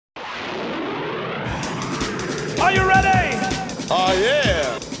Oh,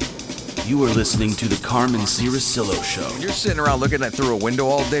 yeah. You are listening to the Carmen Cirasillo Show. You're sitting around looking at through a window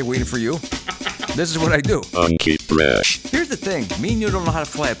all day waiting for you. This is what I do. Funky Fresh. Here's the thing. Me and you don't know how to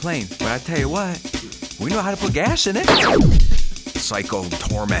fly a plane. But I tell you what, we know how to put gas in it. Psycho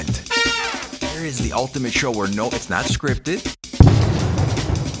Torment. Here is the ultimate show where it's not scripted.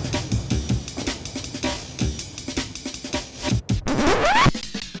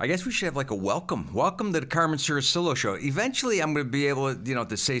 I guess we should have like a welcome. Welcome to the Carmen Cirasillo Show. Eventually, I'm going to be able to,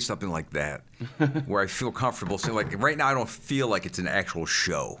 to say something like that, where I feel comfortable. So, like right now, I don't feel like it's an actual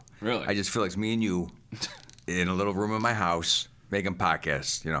show. Really? I just feel like it's me and you in a little room in my house making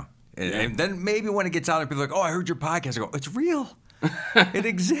podcasts. And then maybe when it gets out and people are like, "Oh, I heard your podcast," I go, "It's real. It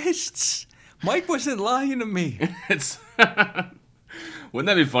exists." Mike wasn't lying to me. Wouldn't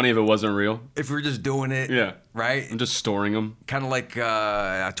that be funny if it wasn't real? If we were just doing it, Yeah. right? I'm just storing them. Kind of like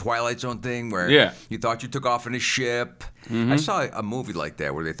a Twilight Zone thing where you thought you took off in a ship. I saw a movie like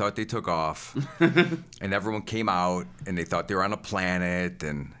that where they thought they took off and everyone came out and they thought they were on a planet.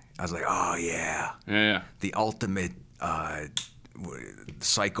 And I was like, oh, yeah. Yeah. The ultimate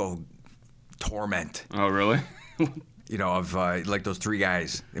psycho torment. Oh, really? Of like those three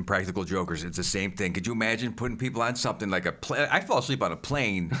guys in Practical Jokers. It's the same thing. Could you imagine putting people on something like a plane? I fall asleep on a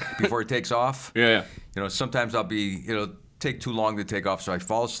plane before it takes off. Yeah. Sometimes I'll be, take too long to take off, so I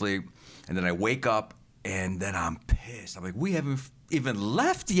fall asleep, and then I wake up, and then I'm pissed. I'm like, we haven't even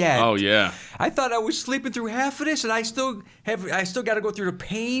left yet. Oh, yeah. I thought I was sleeping through half of this, and I still got to go through the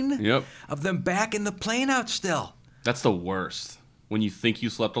pain of them backing the plane out still. That's the worst. When you think you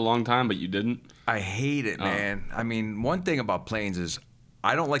slept a long time, but you didn't. I hate it, man. I mean, one thing about planes is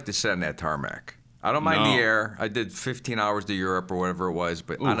I don't like to sit on that tarmac. I don't mind the air. I did 15 hours to Europe or whatever it was,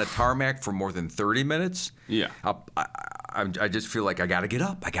 but on a tarmac for more than 30 minutes, I just feel like I got to get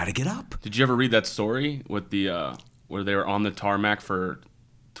up. Did you ever read that story with the where they were on the tarmac for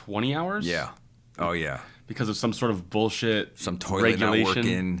 20 hours? Yeah. Oh, yeah. Because of some sort of bullshit some toilet regulation. Not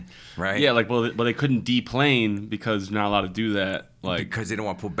working, right? Yeah, but they couldn't deplane because you're not allowed to do that. Because they don't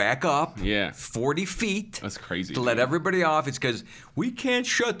want to pull back up 40 feet. That's crazy. To let everybody off. It's because we can't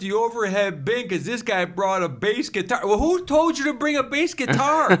shut the overhead bin because this guy brought a bass guitar. Well, who told you to bring a bass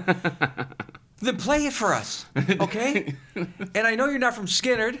guitar? Then play it for us, okay? And I know you're not from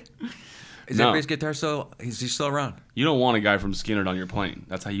Skynyrd. Is that bass guitar is he still around? You don't want a guy from Skynyrd on your plane.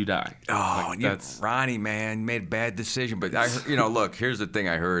 That's how you die. Oh, Ronnie, man, you made a bad decision. But I heard, look, here's the thing.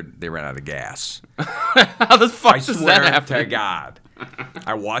 I heard they ran out of gas. How the fuck does that happen? To God.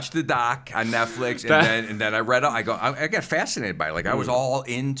 I watched the doc on Netflix, and then I read it. I got fascinated by it. Like I was all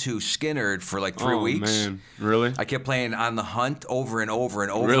into Skynyrd for like 3 weeks. Oh man, really? I kept playing On the Hunt over and over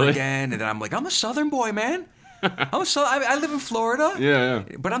and over again, and then I'm like, I'm a Southern boy, man. I live in Florida. Yeah.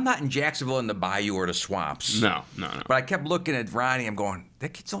 But I'm not in Jacksonville in the bayou or the swamps. No. But I kept looking at Ronnie. I'm going,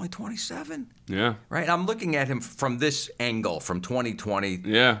 that kid's only 27. Yeah. Right? I'm looking at him from this angle, from 2020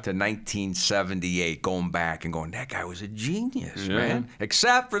 to 1978, going back and going, that guy was a genius, man.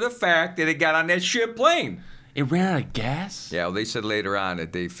 Except for the fact that he got on that shit plane. It ran out of gas? Yeah, well, they said later on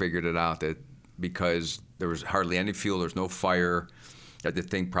that they figured it out that because there was hardly any fuel, there's no fire, that the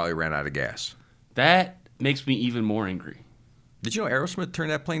thing probably ran out of gas. That makes me even more angry. Did you know Aerosmith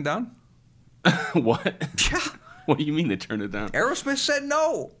turned that plane down? What? Yeah. What do you mean they turned it down? Aerosmith said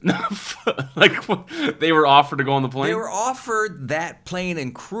no. They were offered to go on the plane? They were offered that plane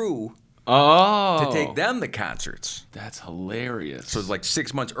and crew to take them to concerts. That's hilarious. So it was like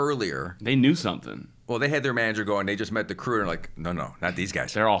 6 months earlier. They knew something. Well, they had their manager go and they just met the crew and they're like, no, not these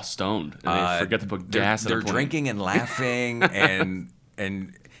guys. They're all stoned. And they forget to put gas in the plane. They're drinking and laughing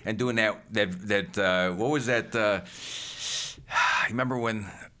and doing that what was that? You remember when?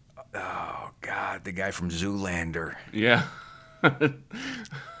 Oh God, the guy from Zoolander. Yeah.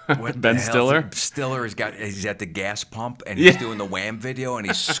 What Ben Stiller? Stiller he's at the gas pump and he's doing the Wham video and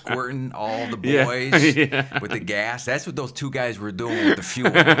he's squirting all the boys with the gas. That's what those two guys were doing with the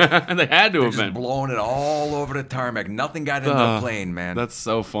fuel. And they had to have just been blowing it all over the tarmac. Nothing got into the plane, man. That's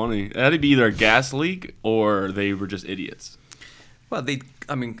so funny. It had to be either a gas leak or they were just idiots. Well,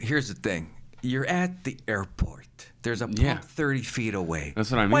 here's the thing. You're at the airport. There's a pump 30 feet away.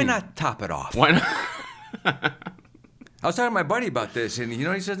 That's what I mean. Why not top it off? Why not? I was talking to my buddy about this, and you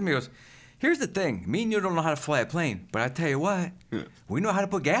know what he said to me? He goes, here's the thing. Me and you don't know how to fly a plane, but I tell you what, we know how to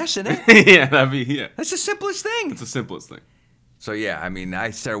put gas in it. That's the simplest thing. That's the simplest thing. So,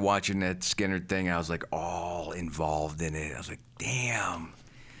 I started watching that Skynyrd thing, and I was like all involved in it. I was like, damn,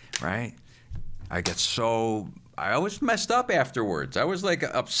 right? I was messed up afterwards. I was like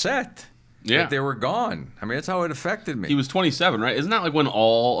upset. Yeah. that they were gone. I mean, that's how it affected me. He was 27, right? Isn't that like when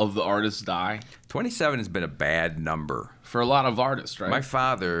all of the artists die? 27 has been a bad number. For a lot of artists, right? My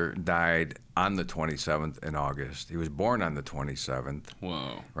father died on the 27th in August. He was born on the 27th.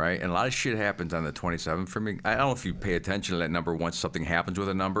 Whoa. Right? And a lot of shit happens on the 27th for me. I don't know if you pay attention to that number once something happens with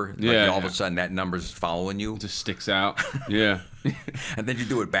a number. Yeah, All of yeah. a sudden that number's following you. It just sticks out. Yeah. And then you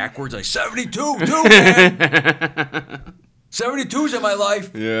do it backwards, like 72, too, man. 72's in my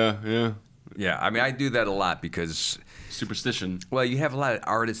life. Yeah. Yeah, I mean, I do that a lot because, Superstition. well, you have a lot of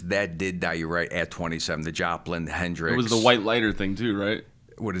artists that did die, you're right, at 27. The Joplin, the Hendrix. It was the white lighter thing too, right?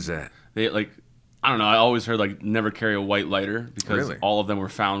 What is that? They like, I don't know. I always heard like never carry a white lighter because Really? all of them were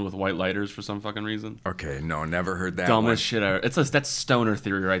found with white lighters for some fucking reason. Okay, no, never heard that Dumbest one. shit ever. That's stoner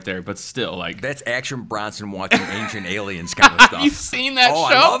theory right there, but still like. That's Action Bronson watching Ancient Aliens kind of stuff. Have you seen that Oh,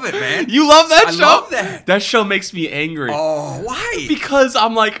 show? I love it, man. You love that I show? love that. That show makes me angry. Oh, why? Because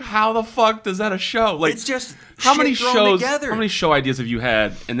I'm like, how the fuck does that a show? Like, It's just how shit many thrown shows? together. How many show ideas have you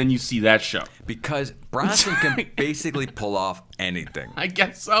had, and then you see that show? Because Bronson can basically pull off anything. I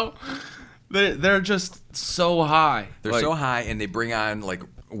guess so. They're just so high. They're Like, so high, and they bring on like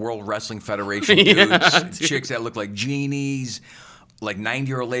World Wrestling Federation Yeah, dudes, dude. chicks that look like genies, like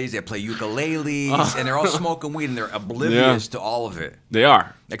 90-year-old ladies that play ukuleles, and they're all smoking weed, and they're oblivious to all of it. They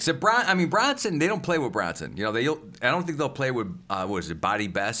are. Except Bronson, they don't play with Bronson. You know, I don't think they'll play with what is it? Body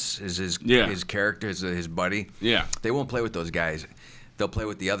Bess is his character, his buddy. Yeah. They won't play with those guys. They'll play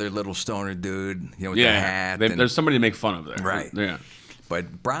with the other little stoner dude, you know, with the Yeah. hat. There's somebody to make fun of there. Right. Yeah.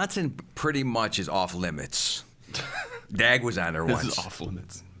 But Bronson pretty much is off limits. Dag was on there This once. is off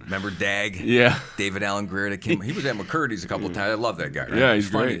limits. Remember Dag? Yeah. David Allen Greer that came. He was at McCurdy's a couple of times. I love that guy. Right? Yeah, he's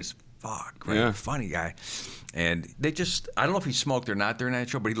funny great. as fuck. Right? Yeah. Funny guy. And they just, I don't know if he smoked or not during that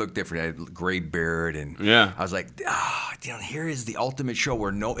show, but he looked different. He had a gray beard. And Yeah. I was like, here is the ultimate show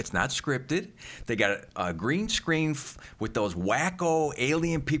where it's not scripted. They got a green screen with those wacko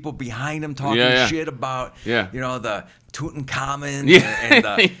alien people behind them talking Yeah. shit about, Yeah. the Tutankhamun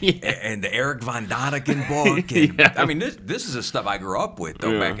Yeah. and the Eric Von Daniken book. And, Yeah. I mean, this is the stuff I grew up with,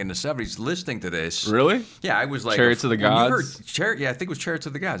 though, Yeah. back in the 70s, listening to this. Really? Yeah, I was like... Chariots of the when you heard Gods? I think it was Chariots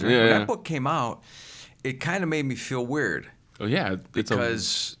of the Gods. Right? Yeah, When yeah. that book came out, it kind of made me feel weird Oh yeah. It's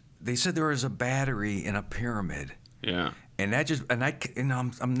because they said there was a battery in a pyramid. yeah. And that just, I'm 9.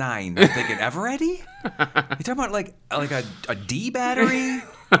 I'm thinking, Eveready? You talking about like a D battery?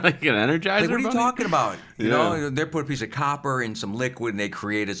 Like an energizer. Like, what are you bunny? talking about? You Yeah. know, they put a piece of copper in some liquid and they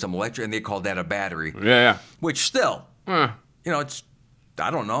created some electric, and they called that a battery. Yeah. Which still, Yeah. it's, I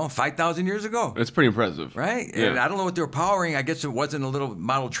don't know, 5,000 years ago. It's pretty impressive. Right? Yeah. And I don't know what they were powering. I guess it wasn't a little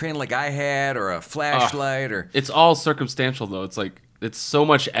model train like I had or a flashlight or... It's all circumstantial though. It's like it's so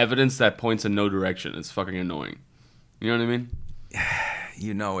much evidence that points in no direction. It's fucking annoying. You know what I mean?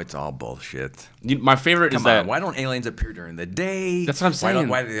 It's all bullshit. My favorite Come is that. on, why don't aliens appear during the day? That's what I'm saying.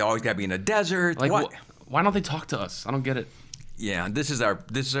 Why do they always got to be in a desert? Like, what? why don't they talk to us? I don't get it. Yeah, this is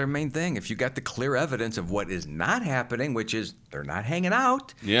our main thing. If you got the clear evidence of what is not happening, which is they're not hanging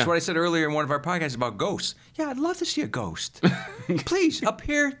out. Yeah. That's what I said earlier in one of our podcasts about ghosts. Yeah, I'd love to see a ghost. Please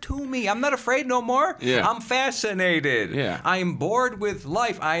appear to me. I'm not afraid no more. Yeah. I'm fascinated. Yeah. I am bored with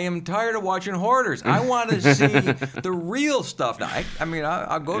life. I am tired of watching hoarders. I want to see the real stuff. Now,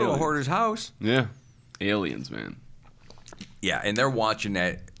 I'll go to a Aliens. hoarder's house. Yeah. Aliens, man. Yeah, and they're watching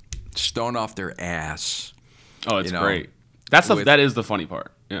that stone off their ass. Oh, it's You know, great. That is the funny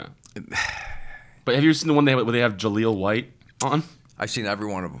part. Yeah. But have you seen the one where they have Jaleel White on? I've seen every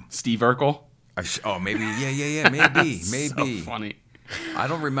one of them. Steve Urkel? Maybe. Yeah. Maybe. So funny. I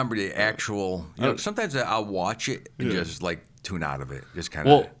don't remember the actual. Sometimes I'll watch it and just like tune out of it. Just kind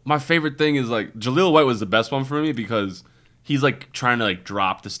of. Well, my favorite thing is like Jaleel White was the best one for me because he's like trying to like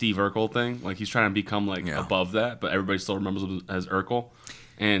drop the Steve Urkel thing. Like he's trying to become like above that, but everybody still remembers him as Urkel.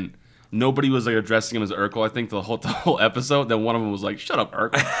 And nobody was like addressing him as Urkel. I think the whole episode. Then one of them was like, "Shut up,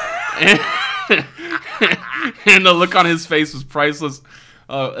 Urkel," and the look on his face was priceless.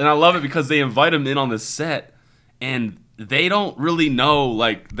 And I love it because they invite him in on the set, and they don't really know.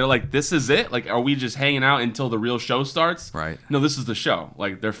 Like they're like, "This is it. Like, are we just hanging out until the real show starts?" Right. No, this is the show.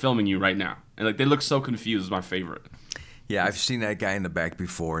 Like they're filming you right now, and like they look so confused. It's my favorite. Yeah, I've seen that guy in the back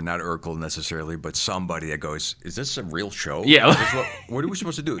before. Not Urkel necessarily, but somebody that goes, "Is this a real show? Yeah. Is this what are we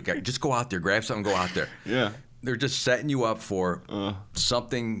supposed to do? Just go out there, grab something, go out there." Yeah. They're just setting you up for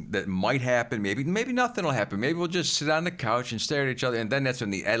something that might happen. Maybe nothing will happen. Maybe we'll just sit on the couch and stare at each other, and then that's when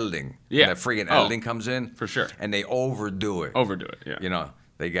the editing, Yeah. the friggin' Oh, editing comes in for sure. and they overdo it. Overdo it. Yeah. You know,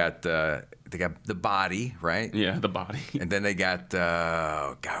 they got the body, right? Yeah, the body. And then they got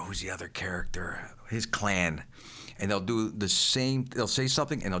who's the other character? His clan. and they'll do the same. They'll say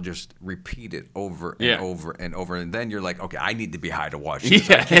something, and they'll just repeat it over and Yeah. over and over. And then you're like, okay, I need to be high to watch this.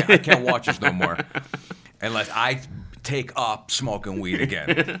 Yeah. I can't watch this no more unless I take up smoking weed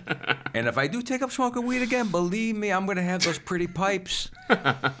again. And if I do take up smoking weed again, believe me, I'm gonna have those pretty pipes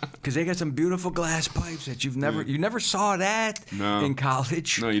because they got some beautiful glass pipes that you never saw that No. in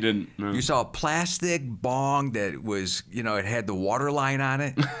college. No, you didn't. No. You saw a plastic bong that was, it had the water line on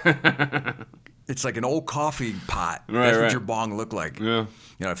it. It's like an old coffee pot. Right, That's what right. your bong looked like. Yeah.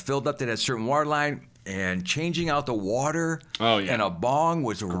 It filled up to that certain water line, and changing out the water Oh, yeah. in a bong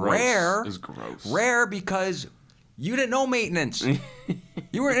was rare. It was gross. Rare because you didn't know maintenance.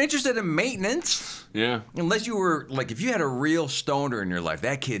 You weren't interested in maintenance. Yeah. Unless you were, like, if you had a real stoner in your life,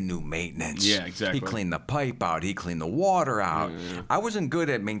 that kid knew maintenance. Yeah, exactly. He cleaned the pipe out. He cleaned the water out. I wasn't good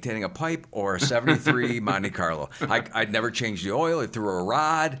at maintaining a pipe or a 73 Monte Carlo. I'd never changed the oil. I threw a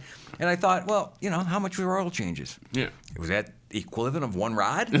rod. And I thought, well, how much were oil changes? Yeah. Was that equivalent of one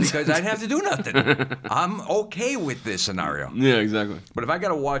rod? Because I'd have to do nothing. I'm okay with this scenario. Yeah, exactly. But if I got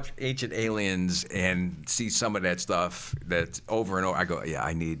to watch Ancient Aliens and see some of that stuff that's over and over, I go, yeah,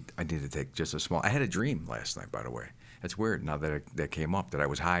 I need to take just a small. I had a dream last night, by the way. That's weird. Now that came up, that I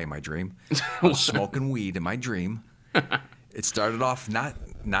was high in my dream. I was smoking weed in my dream. It started off not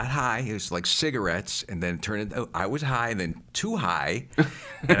high. It was like cigarettes, and then turned into, I was high, and then too high,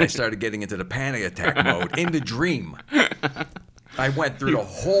 and I started getting into the panic attack mode in the dream. I went through the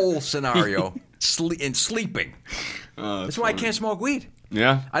whole scenario in sleeping. That's why I can't smoke weed.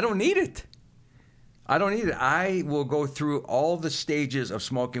 Yeah. I don't need it. I will go through all the stages of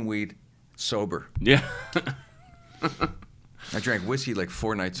smoking weed sober. Yeah. I drank whiskey like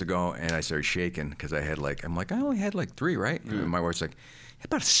 4 nights ago, and I started shaking because I only had like 3, right? And my wife's like,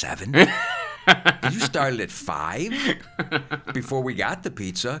 about 7. You started at 5 before we got the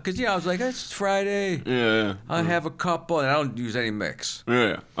pizza. Because, I was like, it's Friday. Yeah. I'll have a couple, and I don't use any mix.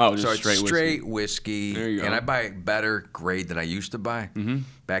 Yeah. Oh, just So it's straight whiskey. whiskey. There you go. And I buy better grade than I used to buy. Mm-hmm.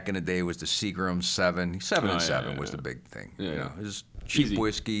 Back in the day, it was the Seagram 7. 7 and 7 was the big thing. Yeah. It was cheap Easy.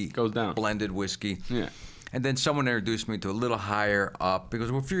 whiskey. Goes down. Blended whiskey. Yeah. And then someone introduced me to a little higher up because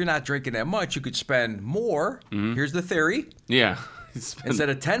if you're not drinking that much, you could spend more. Mm-hmm. Here's the theory. Yeah. Instead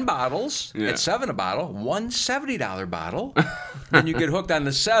of 10 bottles Yeah. at $7 a bottle, one $70 bottle, then you get hooked on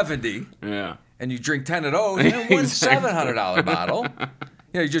the 70, Yeah. and you drink 10 of those, and one $700 bottle.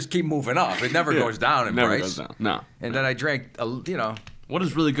 You just keep moving up. It never goes down in Never price. goes down. No. And then I drank, What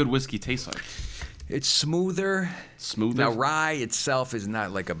does really good whiskey taste like? it's smoother. Smoother? Now, rye itself is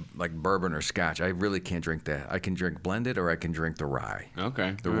not like bourbon or scotch. I really can't drink that. I can drink blended or I can drink the rye.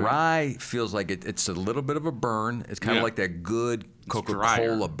 Okay. The All right. rye feels like it's a little bit of a burn. It's kind of Yeah. like that good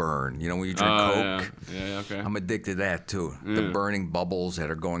Coca-Cola drier. burn. When you drink Coke. Yeah, okay. I'm addicted to that too. The burning bubbles that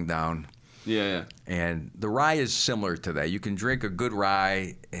are going down. Yeah. And the rye is similar to that. You can drink a good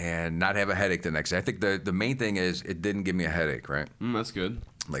rye and not have a headache the next day. I think the main thing is it didn't give me a headache, right? That's good.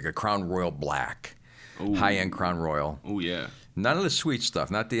 Like a Crown Royal Black. Ooh. High-end Crown Royal. Oh, yeah. None of the sweet stuff,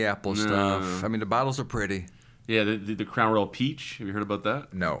 not the apple stuff. I mean, the bottles are pretty. Yeah, the Crown Royal Peach. Have you heard about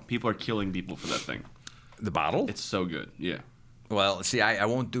that? No. People are killing people for that thing. The bottle? It's so good. Yeah. Well, see, I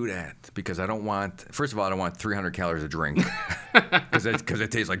won't do that because I don't want. First of all, I don't want 300 calories a drink because it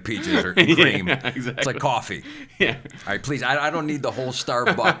tastes like peaches or cream. Yeah, exactly. It's like coffee. Yeah. All right, please. I don't need the whole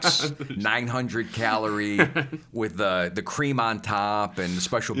Starbucks 900 calorie with the cream on top and the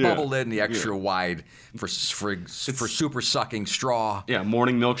special Yeah. bubble lid and the extra wide for super sucking straw. Yeah,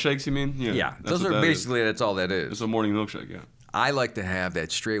 morning milkshakes, you mean? Yeah, that's those what are that is. basically that's all that is. It's a morning milkshake, yeah. I like to have that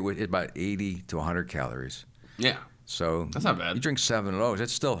straight with it's about 80 to 100 calories. Yeah. So That's not bad. You drink 7 of those.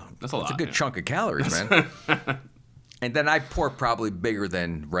 That's still That's a lot, good yeah. chunk of calories, man. And then I pour probably bigger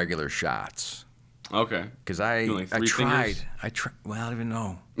than regular shots Okay. because I You like I 3 tried. fingers? Well, I don't even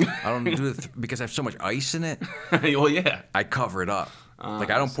know. I don't do it because I have so much ice in it. Well, yeah. I cover it up. Like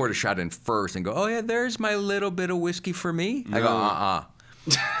I don't pour the shot in first and go, oh yeah, there's my little bit of whiskey for me. I go,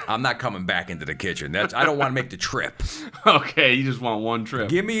 I'm not coming back into the kitchen. I don't want to make the trip. Okay, you just want one trip.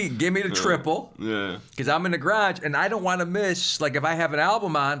 Give me the triple. Yeah. Because I'm in the garage and I don't want to miss, like if I have an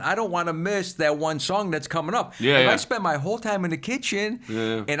album on, I don't want to miss that one song that's coming up. Yeah, if yeah. I spend my whole time in the kitchen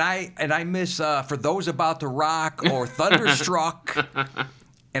Yeah. and I miss For Those About to Rock or Thunderstruck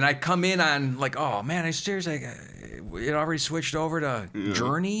and I come in on like, oh man, I seriously, already switched over to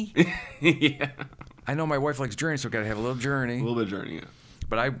Journey. Yeah. I know my wife likes Journey, so I got to have a little Journey. A little bit of journey, yeah.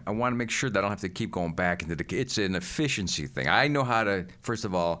 But I want to make sure that I don't have to keep going back into the. It's an efficiency thing. I know how to, first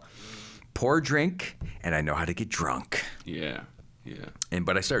of all, pour a drink, and I know how to get drunk. Yeah. Yeah.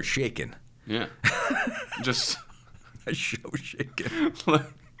 But I start shaking. Yeah. Just I show shaking. like,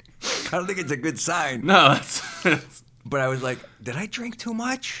 I don't think it's a good sign. no, that's But I was like, did I drink too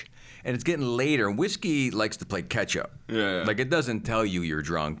much? And it's getting later, and whiskey likes to play catch up. Yeah. Like, it doesn't tell you you're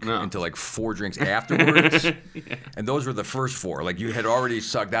drunk No. until like 4 drinks afterwards. And those were the first 4. Like, you had already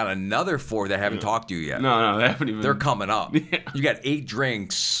sucked out another 4 that haven't talked to you yet. No, they haven't even. They're coming up. Yeah. You got 8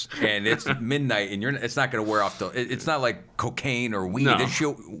 drinks, and it's midnight, and it's not going to wear off. It's not like cocaine or weed. No. This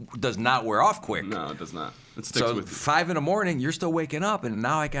shit does not wear off quick. No, it does not. It sticks So with you. 5 in the morning, you're still waking up, and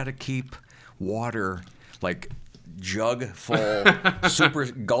now I got to keep water, like jug full, super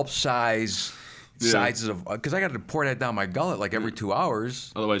gulp sizes of, because I got to pour that down my gullet like every 2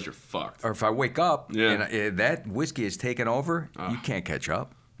 hours. Otherwise, you're fucked. Or if I wake up Yeah. and that whiskey is taken over, you can't catch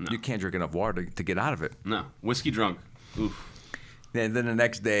up. No. You can't drink enough water to get out of it. No, whiskey drunk. Oof. And then the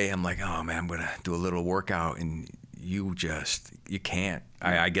next day, I'm like, oh man, I'm gonna do a little workout, and you can't.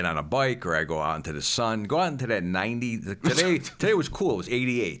 I get on a bike or I go out into the sun, go out into that 90. Today was cool. It was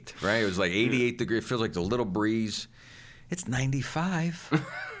 88, right? It was like 88 degrees. It feels like a little breeze. It's 95.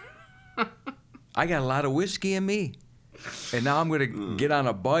 I got a lot of whiskey in me, and now I'm gonna get on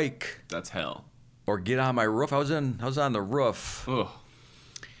a bike That's hell. or get on my roof. I was on the roof. Ugh.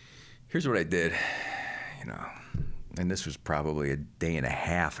 Here's what I did, and this was probably a day and a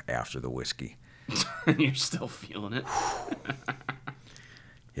half after the whiskey. You're still feeling it.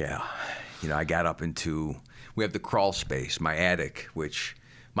 Yeah. I got up we have the crawl space, my attic, which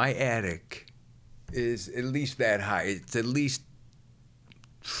my attic is at least that high. It's at least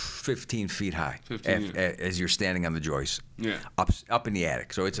 15 feet high 15, as you're standing on the joist. Yeah. Up in the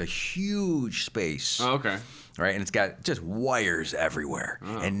attic. So it's a huge space. Oh, okay. Right, and it's got just wires everywhere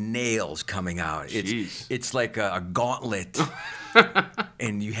and nails coming out. Jeez. It's like a gauntlet,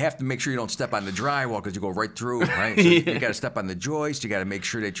 and you have to make sure you don't step on the drywall because you go right through. Right, so you got to step on the joist. You got to make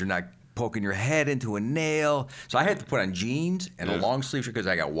sure that you're not poking your head into a nail. So I had to put on jeans and a long sleeve shirt because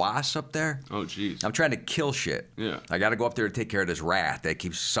I got wasps up there. Oh, jeez. I'm trying to kill shit. Yeah. I got to go up there to take care of this rat that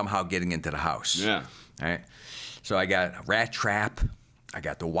keeps somehow getting into the house. Yeah. All right. So I got a rat trap. I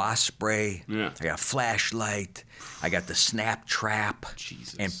got the wasp spray. Yeah. I got a flashlight. I got the snap trap.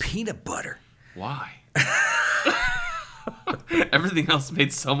 Jesus. And peanut butter. Why? Everything else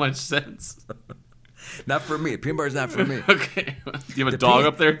made so much sense. Not for me. Peanut butter's not for me. Okay. Do you have a dog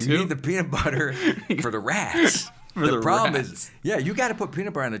up there, too? You need the peanut butter for the rats. For the problem rats. is, you got to put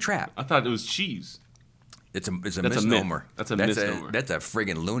peanut butter on the trap. I thought it was cheese. It's a That's a misnomer. myth. That's a misnomer. That's a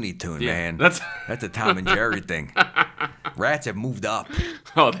friggin' Looney Tune, Yeah, man. that's- a Tom and Jerry thing. Rats have moved up.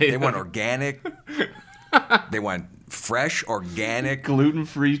 Oh, They want organic. They want fresh, organic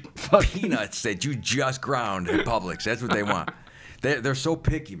gluten-free peanuts that you just ground at Publix. That's what they want. They're so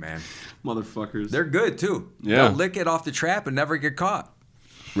picky, man. motherfuckers. They're good too. Yeah. They'll lick it off the trap and never get caught.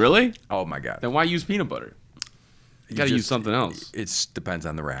 Really? Oh my god. Then why use peanut butter? You got to use something else. It depends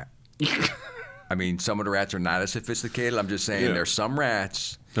on the rat. I mean, some of the rats are not as sophisticated. I'm just saying there's some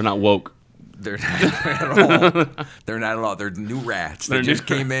rats. They're not woke. They're not at all. They're not at all. They're new rats. They They're just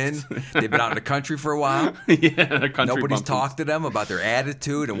new came in. They've been out in the country for a while. Yeah, they're country Nobody's bumpkins. talked to them about their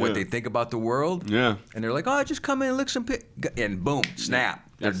attitude and what they think about the world. Yeah. And they're like, oh, just come in and lick some and boom, snap.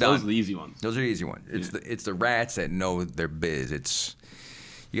 They're done. Those are the easy ones. Those are the easy ones. It's the rats that know their biz.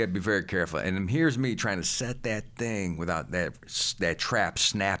 You got to be very careful. And here's me trying to set that thing without that trap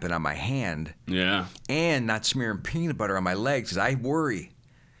snapping on my hand Yeah. and not smearing peanut butter on my legs because I worry.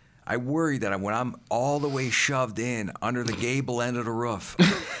 I worry that when I'm all the way shoved in under the gable end of the roof,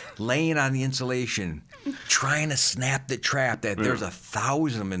 laying on the insulation, trying to snap the trap, that there's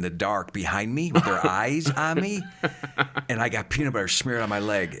 1,000 in the dark behind me with their eyes on me, and I got peanut butter smeared on my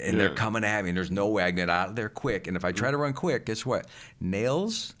leg, and they're coming at me, and there's no way I can get out of there quick. And if I try to run quick, guess what?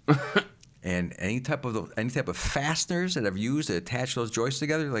 Nails and any type of fasteners that I've used to attach those joists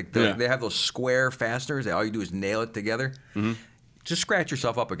together, like they have those square fasteners that all you do is nail it together. Mm-hmm. Just scratch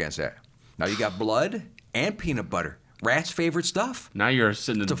yourself up against that. Now you got blood and peanut butter. Rat's favorite stuff. Now you're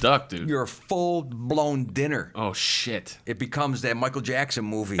sitting in the duck, dude. You're a full-blown dinner. Oh, shit. It becomes that Michael Jackson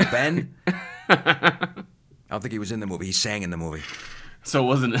movie, Ben. I don't think he was in the movie. He sang in the movie. So it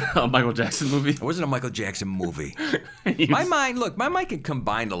wasn't a Michael Jackson movie? It wasn't a Michael Jackson movie. My mind can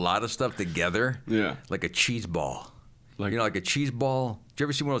combine a lot of stuff together. Yeah. Like a cheese ball. Like like a cheese ball. Did you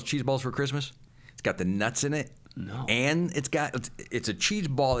ever see one of those cheese balls for Christmas? It's got the nuts in it. No. And it's a cheese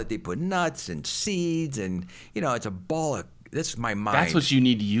ball that they put nuts and seeds and, it's a ball of, that's my mind. That's what you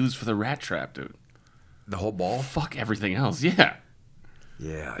need to use for the rat trap, dude. The whole ball? Fuck everything else. Yeah.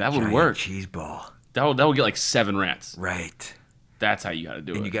 Yeah. That would giant work. Cheese ball. That would get like 7 rats. Right. That's how you got to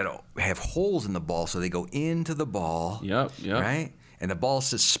do it. And you got to have holes in the ball so they go into the ball. Yep. Right? And the ball's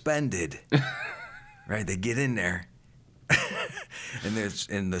suspended. Right? They get in there. And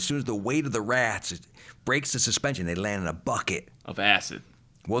as soon as the weight of the rats breaks the suspension, they land in a bucket of acid.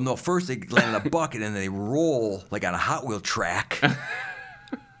 Well, no, first they land in a bucket and they roll like on a Hot Wheel track.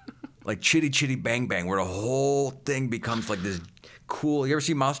 Like Chitty Chitty Bang Bang, where the whole thing becomes like this cool. You ever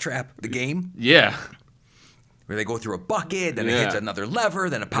see Mousetrap, the game? Yeah. Where they go through a bucket, then it hits another lever,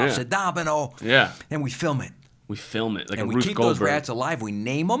 then it pops a domino. Yeah. And we film it. We film it like and a we Ruth keep Goldberg. those rats alive. We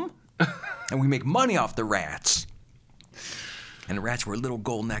name them, and we make money off the rats. And the rats wear little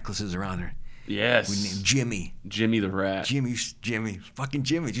gold necklaces around her. Yes. We named Jimmy. Jimmy the rat. Jimmy. Fucking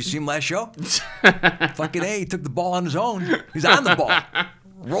Jimmy. Did you see him last show? Fucking A, he took the ball on his own. He's on the ball.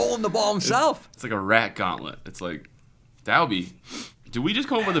 Rolling the ball himself. It's like a rat gauntlet. It's like, that would be... Did we just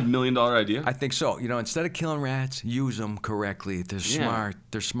come up with $1 million idea? I think so. You know, instead of killing rats, use them correctly. They're smart.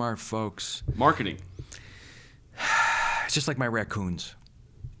 They're smart folks. Marketing. It's just like my raccoons.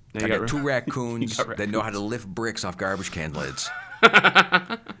 Now I got 2 raccoons that know how to lift bricks off garbage can lids.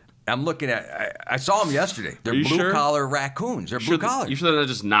 I'm looking at. I saw them yesterday. They're blue collar raccoons. They're blue collar. You sure they're not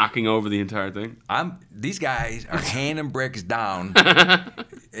just knocking over the entire thing? These guys are handing bricks down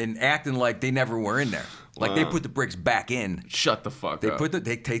and acting like they never were in there. Like they put the bricks back in. Shut the fuck up.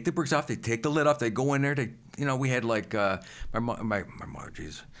 They take the bricks off. They take the lid off. They go in there. We had like my wife.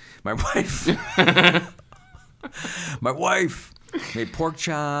 My wife made pork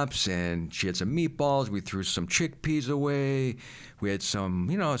chops and she had some meatballs. We threw some chickpeas away. We had some,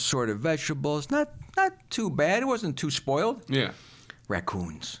 assorted vegetables. Not too bad. It wasn't too spoiled. Yeah.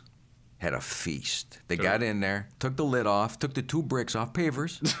 Raccoons had a feast. They got in there, took the lid off, took the 2 bricks off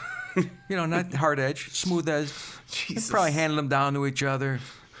pavers. Not hard edge, smooth edge. Jesus. They probably handed them down to each other,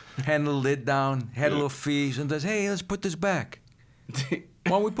 handed the lid down, had a little feast, and says, "Hey, let's put this back. Why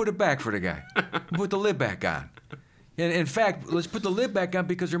don't we put it back for the guy? Put the lid back on." And in fact, let's put the lid back on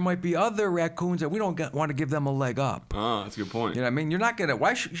because there might be other raccoons that we don't want to give them a leg up. Oh, that's a good point. You know what I mean? You're not gonna.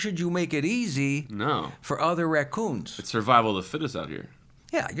 Why should you make it easy? No. For other raccoons. It's survival of the fittest out here.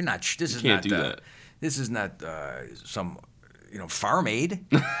 Yeah, you're not. This is can't not. do that. This is not some, farm aid.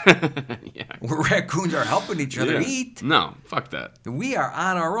 Yeah. Where raccoons are helping each other eat. No, fuck that. We are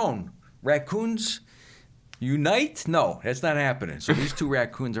on our own. Raccoons unite? No, that's not happening. So these 2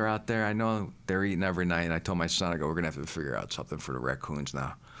 raccoons are out there. I know they're eating every night, and I told my son, we're gonna have to figure out something for the raccoons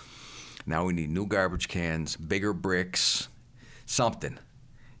now. Now we need new garbage cans, bigger bricks, something.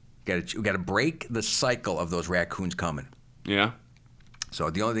 We got to break the cycle of those raccoons coming. Yeah. So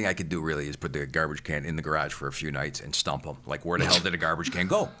the only thing I could do really is put the garbage can in the garage for a few nights and stump them. Like, where the hell did a garbage can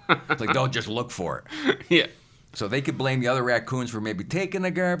go? Like, don't just look for it. Yeah. So they could blame the other raccoons for maybe taking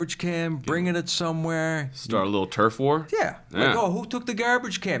the garbage can, bringing it somewhere. Start a little turf war? Yeah. Like, who took the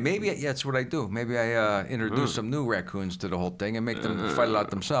garbage can? Maybe, that's what I do. Maybe I introduce some new raccoons to the whole thing and make them fight it out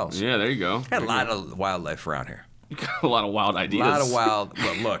themselves. Yeah, there you go. Got a lot of wildlife around here. You got a lot of wild ideas. A lot of wild.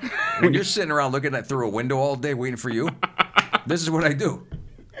 But look, when you're sitting around looking at through a window all day waiting for you, this is what I do.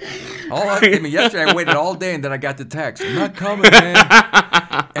 Yesterday I waited all day and then I got the text. I'm not coming, man.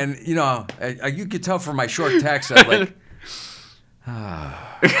 And, you could tell from my short text, I was like,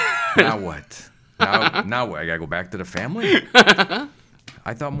 now what? Now what? I got to go back to the family?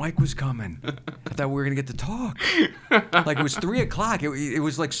 I thought Mike was coming. I thought we were going to get to talk. Like, it was 3 o'clock. It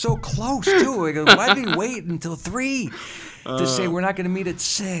was, like, so close, too. I go, why did he wait until 3 to say we're not going to meet at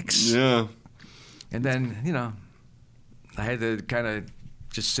 6? Yeah. And then, I had to kind of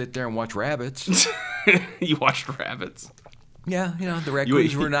just sit there and watch rabbits. You watched rabbits? Yeah, the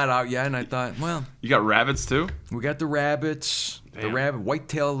raccoons were not out yet, and I thought, well... You got rabbits, too? We got the rabbits,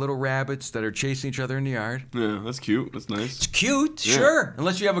 white-tailed little rabbits that are chasing each other in the yard. Yeah, that's cute. That's nice. It's cute, sure,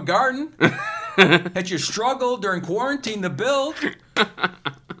 unless you have a garden that you struggle during quarantine to build.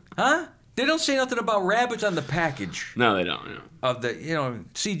 Huh? They don't say nothing about rabbits on the package. No, they don't. Yeah. Of the,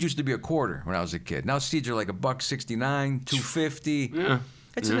 seeds used to be $0.25 when I was a kid. Now seeds are like $1.69, $2.50. Yeah.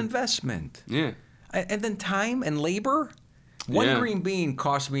 It's an investment. Yeah. And then time and labor. One green bean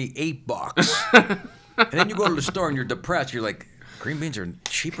cost me $8. And then you go to the store and you're depressed. You're like, green beans are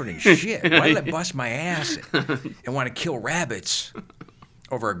cheaper than shit. Why did I bust my ass and want to kill rabbits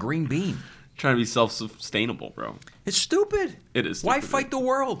over a green bean? Trying to be self-sustainable, bro. It's stupid. It is stupid. Why fight the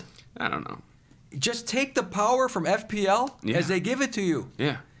world? I don't know. Just take the power from FPL as they give it to you.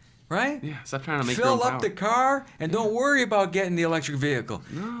 Yeah. Right? Yeah. Stop trying to make your own Fill up power. the car and don't worry about getting the electric vehicle.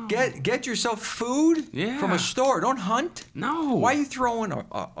 No. Get yourself food from a store. Don't hunt. No. Why are you throwing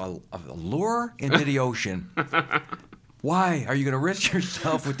a lure into the ocean? Why are you going to risk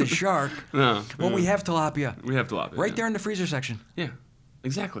yourself with the shark? No. Well, we have tilapia. We have tilapia. Right there in the freezer section. Yeah.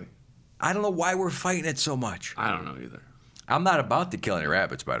 Exactly. I don't know why we're fighting it so much. I don't know either. I'm not about to kill any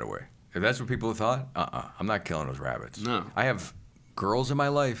rabbits, by the way. If that's what people thought, I'm not killing those rabbits. No. I have girls in my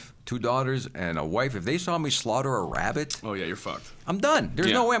life, 2 daughters and a wife, if they saw me slaughter a rabbit, Oh yeah, you're fucked. I'm done.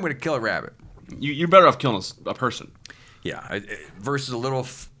 There's no way I'm going to kill a rabbit. You're better off killing a person. Yeah, versus a little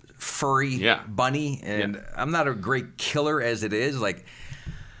furry bunny. And I'm not a great killer as it is. Like,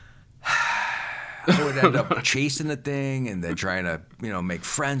 I would end up chasing the thing and then trying to, make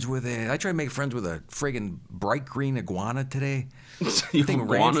friends with it. I tried to make friends with a friggin' bright green iguana today. You have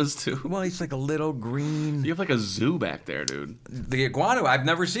iguanas too? Well, it's like a little green. You have like a zoo back there, dude. The iguana, I've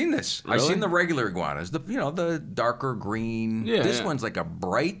never seen this. Really? I've seen the regular iguanas, the darker green. Yeah, this one's like a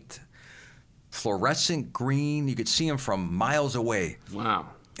bright fluorescent green. You could see him from miles away. Wow.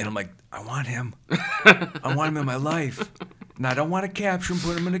 And I'm like, I want him. I want him in my life. And I don't want to capture him,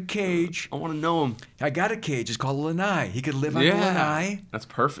 put him in a cage. I want to know him. I got a cage. It's called a lanai. He could live on the lanai. That's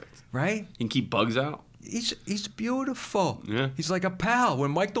perfect. Right? You can keep bugs out. He's beautiful. Yeah. He's like a pal.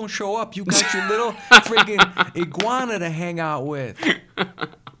 When Mike don't show up, you got your little freaking iguana to hang out with.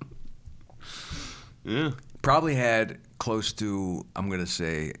 Yeah. Probably had close to, I'm going to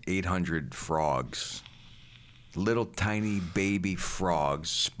say, 800 frogs. Little tiny baby frogs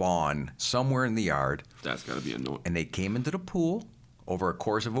spawn somewhere in the yard. That's got to be annoying. And they came into the pool over a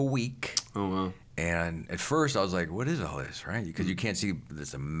course of a week. Oh, wow. And at first I was like, what is all this, right? Because you can't see,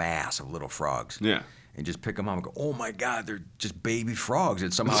 there's a mass of little frogs. Yeah. And just pick them up and go, oh my God, they're just baby frogs.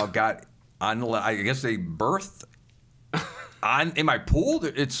 It somehow got on the, I guess they birthed in my pool.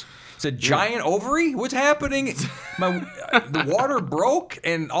 It's a giant ovary. What's happening? The water broke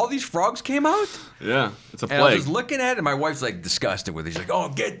and all these frogs came out. Yeah, it's a plague. And I was just looking at it, and my wife's like disgusted with it. She's like, oh,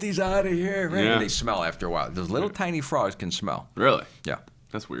 get these out of here. Right? Yeah. And they smell after a while. Those little tiny frogs can smell. Really? Yeah.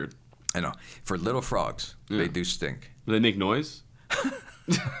 That's weird. I know. For little frogs, they do stink. Do they make noise?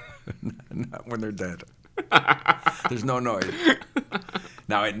 Not when they're dead. There's no noise.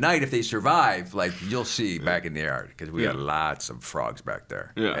 Now at night, if they survive, like you'll see back in the yard, because we got lots of frogs back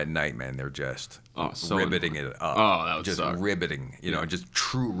there. Yeah. At night, man, they're just so ribbiting it up. Oh, that would just suck. ribbiting, just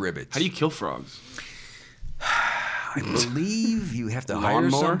true rivets. How do you kill frogs? I believe you have to hire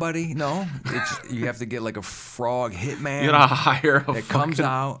somebody. No, you have to get like a frog hitman. You gotta hire a that comes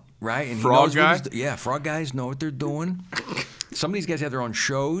out, right? And frog he knows guy? Frog guys know what they're doing. Some of these guys have their own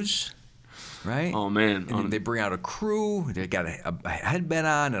shows, right? Oh, man. And they bring out a crew. They got a headband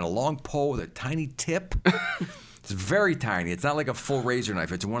on and a long pole with a tiny tip. It's very tiny. It's not like a full razor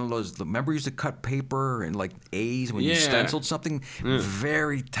knife. It's one of those. Remember, you used to cut paper and like A's when you stenciled something.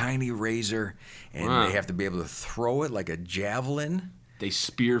 Very tiny razor, and they have to be able to throw it like a javelin. They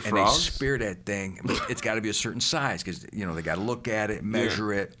spear And frogs? they spear that thing. It's got to be a certain size because they got to look at it,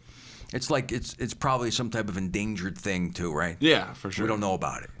 measure it. It's like it's probably some type of endangered thing too, right? Yeah, for sure. We don't know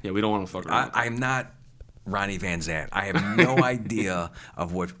about it. Yeah, we don't want to fuck around. I'm not Ronnie Van Zant. I have no idea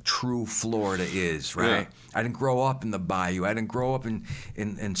of what true Florida is, right? Yeah. I didn't grow up in the bayou. I didn't grow up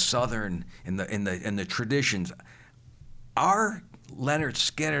in Southern in the traditions. Our Leonard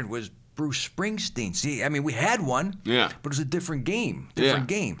Skinner was Bruce Springsteen. See, I mean, we had one, Yeah. but it was a different game. Yeah,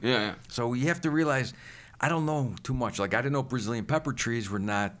 yeah. So you have to realize, I don't know too much. Like, I didn't know Brazilian pepper trees were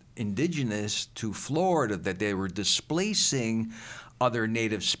not indigenous to Florida, that they were displacing other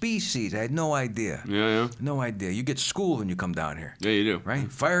native species. I had no idea. Yeah. No idea. You get schooled when you come down here. Yeah, you do.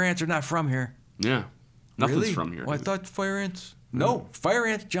 Right? Fire ants are not from here. Yeah. Nothing's Really? from here. Well, I dude. thought fire ants. No, fire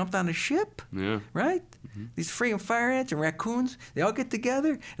ants jumped on a ship. Yeah. Right? These freaking fire ants and raccoons, they all get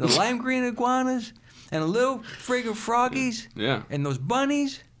together. And the lime green iguanas and the little freaking froggies. Yeah. And those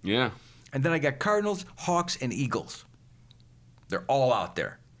bunnies. Yeah. And then I got cardinals, hawks, and eagles. They're all out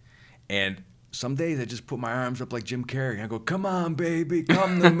there. And some days I just put my arms up like Jim Carrey. And I go, come on, baby,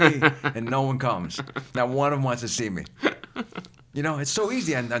 come to me. And no one comes. Not one of them wants to see me. It's so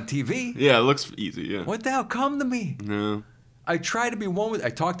easy on TV. Yeah, it looks easy, yeah. What the hell? Come to me. No. I try to be one with. I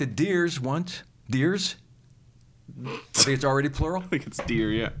talked to deers once. Deers? I think it's already plural. I think it's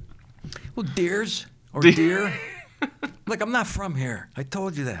deer, yeah. Well, deers or deer. Look, I'm not from here. I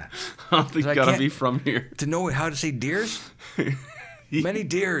told you that. I don't think you gotta be from here. To know how to say deers? Many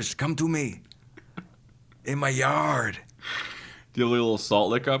deers come to me in my yard. Do you have a little salt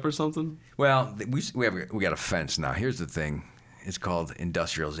lick up or something? Well, we got a fence now. Here's the thing. It's called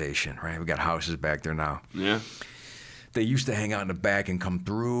industrialization, right? We got houses back there now. Yeah. They used to hang out in the back and come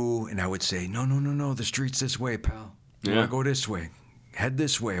through, and I would say, no, the street's this way, pal. You wanna go this way. Head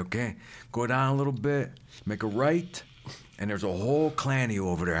this way, okay? Go down a little bit, make a right, and there's a whole clan of you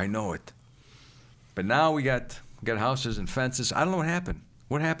over there. I know it. But now we got houses and fences. I don't know what happened.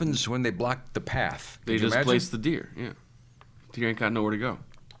 What happens when they block the path? They Could you displace imagine? the deer, yeah. Deer ain't got nowhere to go.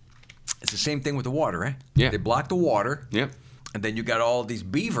 It's the same thing with the water, right? Yeah. They block the water, Yep. and then you got all these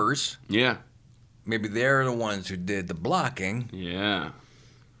beavers. Yeah. maybe they're the ones who did the blocking. Yeah.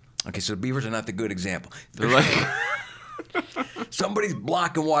 Okay, so the beavers are not the good example. They're like, Somebody's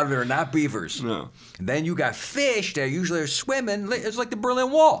blocking water that are not beavers. no. And then you got fish that usually are swimming. It's like the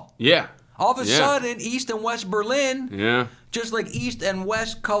Berlin Wall. Yeah. All of a Yeah. sudden, East and West Berlin, Yeah. just like East and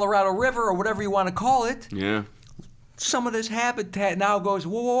West Colorado River or whatever you want to call it, Yeah. some of this habitat now goes,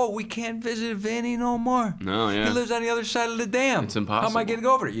 whoa, we can't visit Vinny no more. No, yeah. He lives on the other side of the dam. It's How am I impossible. going to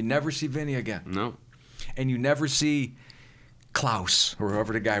go over there? You never see Vinny again. No. And you never see Klaus, or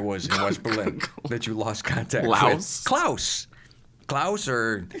whoever the guy was in West Berlin that you lost contact Klaus? with. Klaus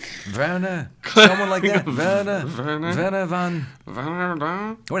or Werner, someone like that. Werner von.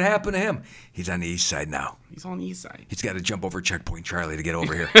 What happened to him? He's on the east side now. He's on the east side. He's got to jump over Checkpoint Charlie to get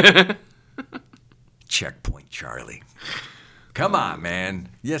over here. Checkpoint Charlie. Come on, man.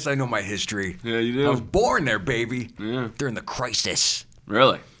 Yes, I know my history. Yeah, you do. I was born there, baby. Yeah. During the crisis.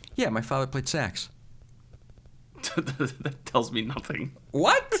 Really? Yeah, my father played sax. That tells me nothing.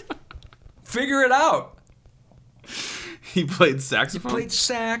 What? Figure it out. He played saxophone? Played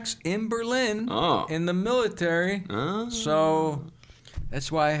sax in Berlin Oh. in the military. Oh. So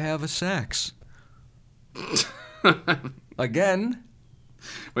that's why I have a sax. Again,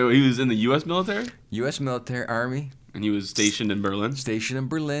 Wait, he was in the U.S. military? U.S. military Army, And he was stationed in Berlin? stationed in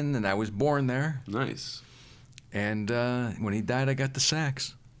Berlin, and I was born there. Nice. And when he died, I got the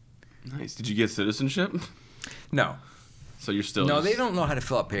sax. Nice. Did you get citizenship? No. So you're still No, just- they don't know how to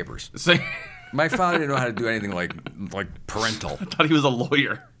fill out papers. Say, My father didn't know how to do anything like parental. I thought he was a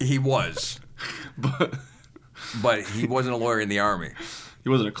lawyer. He was, but he wasn't a lawyer in the Army. He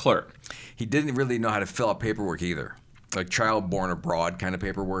wasn't a clerk. He didn't really know how to fill out paperwork either. Like child born abroad kind of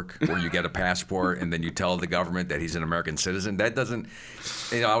paperwork, where you get a passport and then you tell the government that he's an American citizen. That doesn't,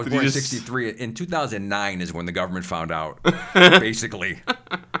 I was Did born you in just- '63. In 2009 is when the government found out, basically,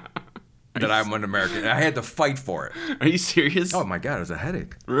 that I'm an American. And I had to fight for it. Are you serious? Oh my God, it was a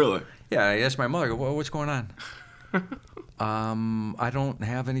headache. Really? Yeah, I asked my mother, I go, "What's going on?" I don't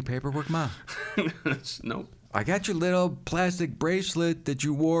have any paperwork, Ma. Nope. I got your little plastic bracelet that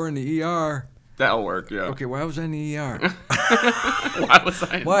you wore in the ER. That'll work, yeah. Okay, why was I in the ER? Why was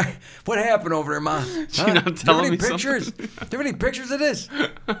I? Why? What happened over there, Ma? Huh? not Do you telling have any me pictures? something? Do you have any pictures of this?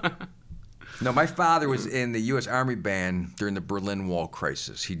 No, my father was in the U.S. Army band during the Berlin Wall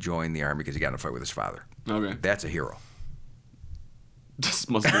crisis. He joined the Army because he got in a fight with his father. Okay. That's a hero. This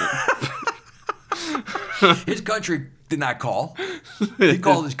must be His country did not call. He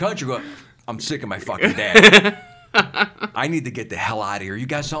called his country, go, I'm sick of my fucking dad. I need to get the hell out of here. You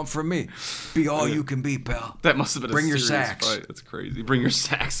got something for me? Be all you can be, pal. That must have been Bring a your serious sax. fight. That's crazy. Bring your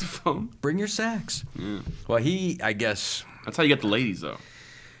saxophone. Bring your sax. Well, he, I guess, That's how you get the ladies, though.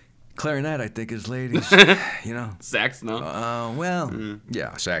 clarinet, I think, is ladies. You know. Sax, no? Well,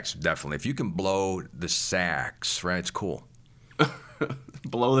 yeah, sax, definitely. If you can blow the sax, right, it's cool.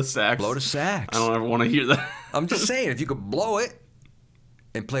 Blow the sax. Blow the sax. I don't ever want to hear that. I'm just saying, if you could blow it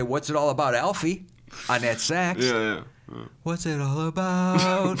and play What's It All About, Alfie, on that sax. Yeah. What's it all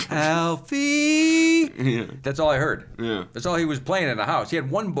about, Alfie? Yeah. That's all I heard. Yeah. That's all he was playing in the house. He had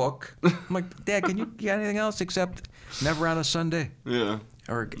one book. I'm like, Dad, you got anything else except Never on a Sunday? Yeah.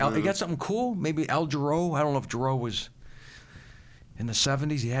 Or you got something cool? Maybe Al Jarreau? I don't know if Jarreau was in the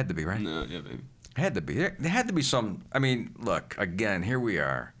 70s. He had to be, right? No, yeah, baby. Had to be. There had to be some. I mean, look, again, here we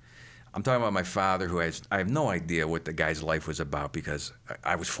are. I'm talking about my father, who I have no idea what the guy's life was about because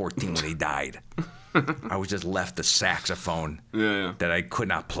I was 14 when he died. I was just left a saxophone Yeah. that I could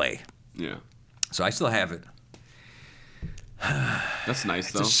not play. Yeah. So I still have it. That's nice,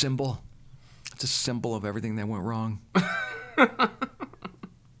 It's though. a symbol. It's a symbol of everything that went wrong.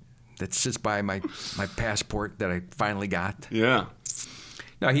 That sits by my passport that I finally got. Yeah.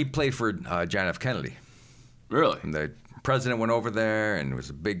 No, he played for John F. Kennedy. Really? And the president went over there, and it was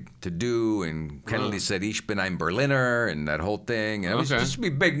a big to-do, and Kennedy said, Ich bin ein Berliner, and that whole thing. And it was just to be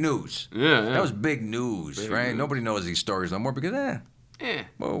big news. Yeah. That was big news, right? news. Nobody knows these stories no more because,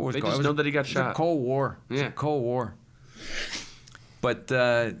 what was They going on? just It know was that he got it was shot. a Cold War. It was Yeah. a Cold War. But,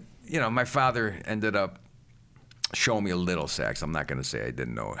 my father ended up showing me a little sax. I'm not going to say I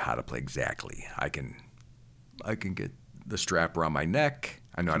didn't know how to play exactly. I can get the strap around my neck.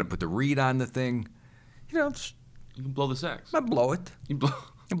 I know how to put the reed on the thing. Just, You can blow the sax. I blow it. You blow,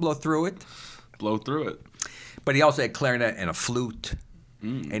 I blow through it. blow through it. But he also had clarinet and a flute,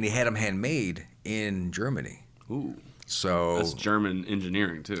 and he had them handmade in Germany. Ooh. So That's German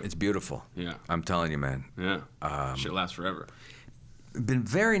engineering, too. it's beautiful. Yeah. I'm telling you, man. Yeah. Shit lasts forever. It'd been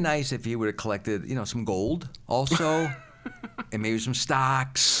very nice if he would have collected, some gold also, and maybe some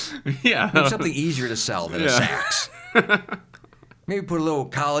stocks. Yeah. Maybe something easier to sell than a Yeah. sax. Maybe put a little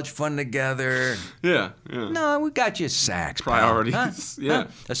college fund together. Yeah. No, we got you a sax. pal. Priorities. Huh? Yeah. Huh?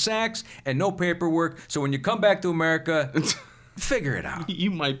 A sax and no paperwork. So when you come back to America, figure it out. You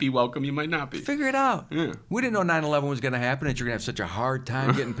might be welcome. You might not be. Figure it out. Yeah. We didn't know 9/11 was going to happen, and you're going to have such a hard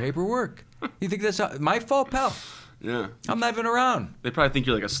time getting paperwork. You think that's my fault, pal? Yeah. I'm not even around. They probably think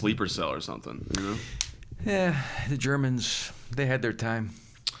you're like a sleeper cell or something. You know? Yeah, the Germans, they had their time.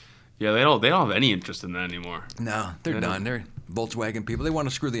 Yeah, they don't have any interest in that anymore. No, they're done. They're Volkswagen people. They want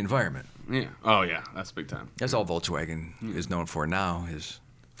to screw the environment. Yeah. Oh yeah, that's big time. That's all Volkswagen is known for now is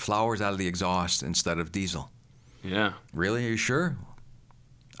flowers out of the exhaust instead of diesel. Yeah. Really? Are you sure?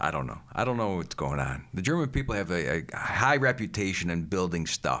 I don't know. I don't know what's going on. The German people have a high reputation in building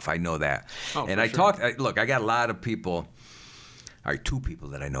stuff. I know that. Oh, and for I sure. talked. Look, I got a lot of people. All right, 2 people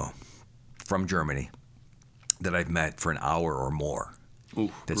that I know from Germany that I've met for an hour or more. Ooh,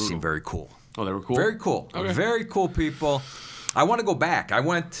 That brutal. seemed very cool. Oh, they were cool. Very cool. Okay. Very cool people. I want to go back. I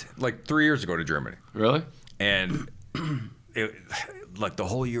went like 3 years ago to Germany. Really? And like the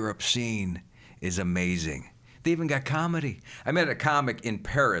whole Europe scene is amazing. They even got comedy. I met a comic in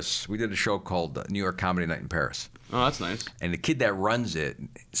Paris. We did a show called New York Comedy Night in Paris. Oh, that's nice. And the kid that runs it,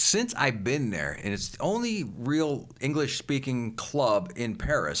 since I've been there, and it's the only real English-speaking club in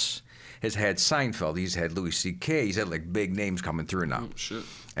Paris, has had Seinfeld. He's had Louis C.K. He's had like big names coming through now. Oh shit.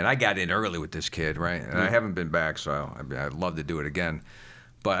 And I got in early with this kid, right? And I haven't been back, so I'd love to do it again.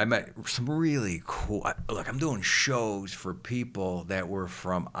 But I met some really cool. Look, I'm doing shows for people that were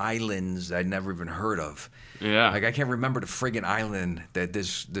from islands I'd never even heard of. Yeah. Like I can't remember the friggin' island that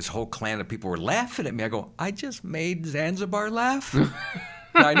this whole clan of people were laughing at me. I go, I just made Zanzibar laugh.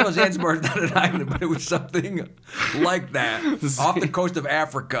 Now, I know Zanzibar is not an island, but it was something like that off the coast of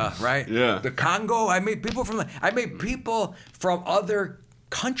Africa, right? Yeah. The Congo. I made people from other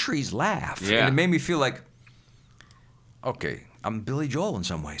countries laugh, Yeah. and it made me feel like, okay, I'm Billy Joel in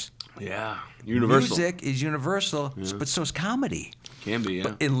some ways. Yeah. Universal. Music is universal, but so is comedy. Can be,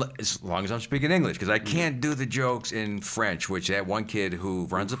 yeah. As long as I'm speaking English, because I can't do the jokes in French, which that one kid who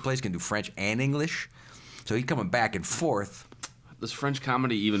runs the place can do French and English. So he's coming back and forth. Is French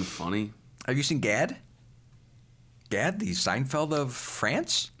comedy even funny? Have you seen Gad? Gad, the Seinfeld of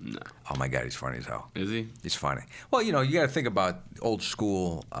France? No. Oh my God, he's funny as hell. Is he? He's funny. Well, you got to think about old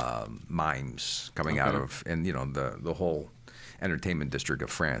school mimes coming out Okay. of, and the whole entertainment district of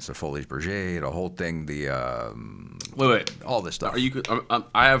France, the Folies Bergère, the whole thing, Wait. all this stuff. Are you?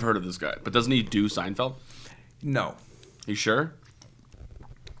 I have heard of this guy, but doesn't he do Seinfeld? No. You sure?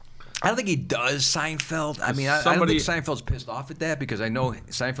 I don't think he does Seinfeld. I mean, I don't think Seinfeld's pissed off at that because I know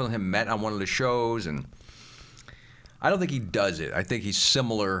Seinfeld and him met on one of the shows, and I don't think he does it. I think he's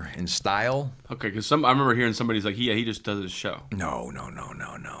similar in style. Okay, because I remember hearing somebody's like, he just does his show, No,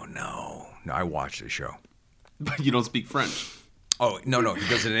 I watched the show. but you don't speak French. Oh, no, he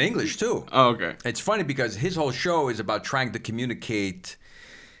does it in English too. Oh, okay. It's funny because his whole show is about trying to communicate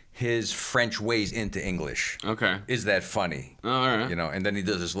his French ways into English. Okay. Is that funny? Oh, all right. And then he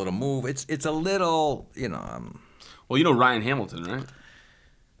does this little move. It's a little, Well, you know Ryan Hamilton, right?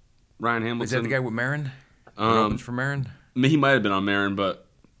 Ryan Hamilton. is that the guy with Marin? He opens for Marin? He might have been on Marin, but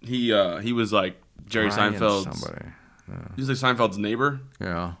he was like Jerry Ryan Seinfeld's. somebody. He's like Seinfeld's neighbor,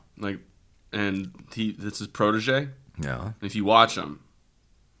 Yeah. like, and that's his protege. Yeah. And if you watch him,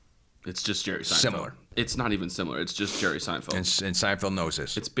 it's just Jerry Seinfeld. Similar. It's not even similar. It's just Jerry Seinfeld. And Seinfeld knows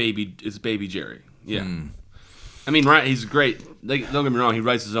this. It's baby Jerry. Yeah. I mean, right? He's great. Like, don't get me wrong. He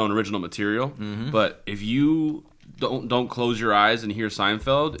writes his own original material. But if you don't close your eyes and hear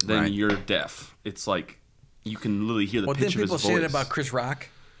Seinfeld, then Right. you're deaf. It's like you can literally hear the Well, pitch didn't of people his say voice. that about Chris Rock?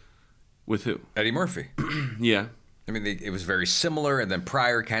 With who? Eddie Murphy. Yeah. I mean, it was very similar, and then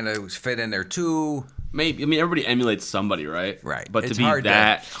Pryor kind of fit in there too. Maybe. I mean, everybody emulates somebody, right? Right. But It's to be hard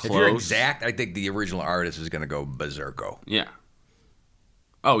that to, close. if you're exact, I think the original artist is going to go berserko. Yeah.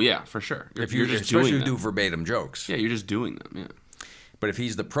 Oh yeah, for sure. If you're you just especially doing if you do them. verbatim jokes. Yeah, you're just doing them. Yeah. But if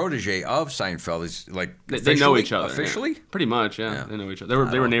he's the protege of Seinfeld, he's like They know each other. officially. Yeah. Pretty much, yeah. They know each other.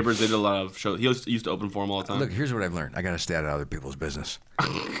 They were neighbors. They did a lot of shows. He used to open for him all the time. Look, here's what I've learned. I got to stay out of other people's business.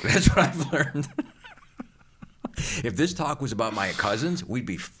 That's what I've learned. If this talk was about my cousins, we'd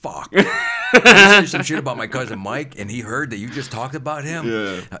be fucked. You said some shit about my cousin Mike, and he heard that you just talked about him.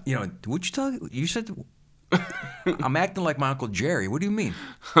 Yeah. What'd you talk? You said I'm acting like my Uncle Jerry. What do you mean?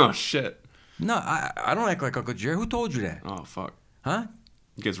 Oh shit. No, I don't act like Uncle Jerry. Who told you that? Oh fuck. Huh?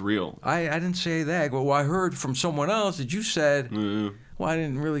 It gets real. I didn't say that. Well, I heard from someone else that you said. Yeah. Well, I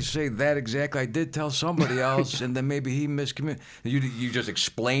didn't really say that exactly. I did tell somebody else, and then maybe he miscommunicated. You just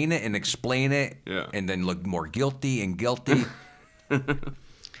explain it, Yeah. and then look more guilty and guilty.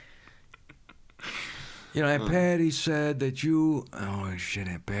 You know, Aunt Patty said that you. Oh shit,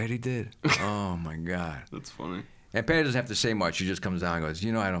 Aunt Patty did. Oh my God. That's funny. Aunt Patty doesn't have to say much. She just comes down and goes,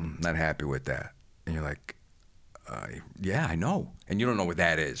 you know, I'm not happy with that. And you're like, yeah, I know. And you don't know what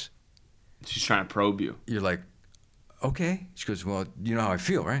that is. She's trying to probe you. You're like, okay. She goes, well, you know how I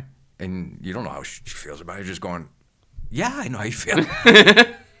feel, right? And you don't know how she feels about it. You're just going, yeah, I know how you feel.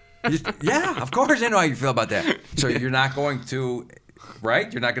 Yeah, of course I know how you feel about that. So you're not going to,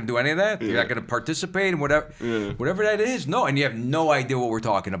 right? You're not going to do any of that? You're not going to participate in whatever that is? No, and you have no idea what we're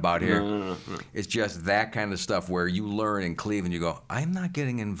talking about here. No. It's just that kind of stuff where you learn in Cleveland, you go, I'm not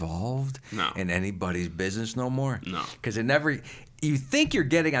getting involved in anybody's business no more. No. Because you think you're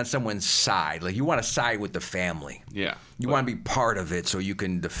getting on someone's side. Like you want to side with the family. Yeah. You want to be part of it so you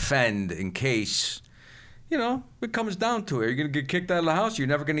can defend in case, you know, it comes down to it. You're going to get kicked out of the house. You're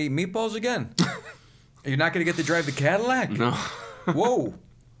never going to eat meatballs again. You're not going to get to drive the Cadillac. No. Whoa.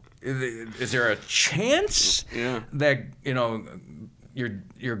 Is there a chance that, you know,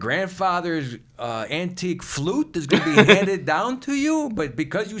 your grandfather's antique flute is going to be handed down to you? But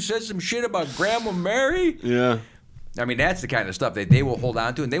because you said some shit about Grandma Mary? Yeah. I mean, that's the kind of stuff that they will hold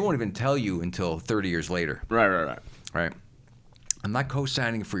on to, and they won't even tell you until 30 years later. Right. I'm not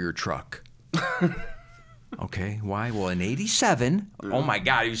co-signing for your truck. Okay, why? Well, in 87, oh my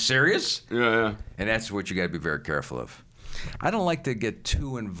God, are you serious? Yeah. And that's what you got to be very careful of. I don't like to get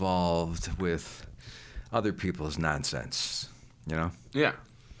too involved with other people's nonsense, you know? Yeah.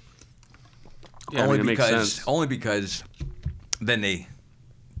 It makes sense. Only because then they,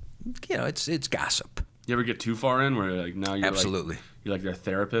 you know, it's gossip. You ever get too far in where like now you're Absolutely. You're like their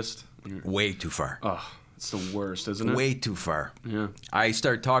therapist? Way too far. Oh, it's the worst, isn't it? Way too far. Yeah. I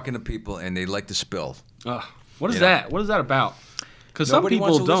start talking to people and they like to spill. What is that? What is that about? Because some people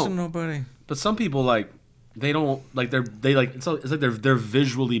wants to don't. Listen to nobody. But some people like they don't like it's like they're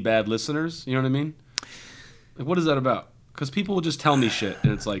visually bad listeners. You know what I mean? Like, what is that about? Because people will just tell me shit,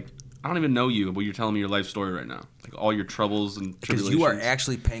 and it's like I don't even know you, but you're telling me your life story right now, like all your troubles and tribulations. Because you are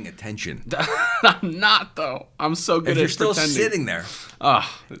actually paying attention. I'm not though. I'm so good if at you're still pretending. sitting there.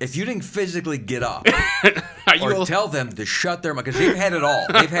 If you didn't physically get up or tell them to shut their mouth, because they've had it all.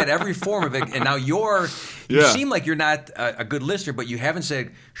 They've had every form of it, and now you seem like you're not a good listener, but you haven't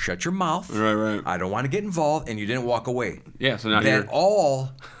said, shut your mouth. Right. I don't want to get involved, and you didn't walk away. Yeah, so now that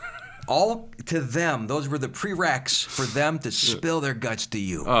all to them, those were the prereqs for them to spill their guts to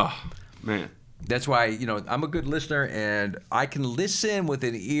you. Oh, man. That's why, you know, I'm a good listener, and I can listen with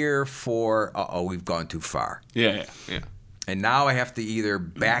an ear for, we've gone too far. Yeah. And now I have to either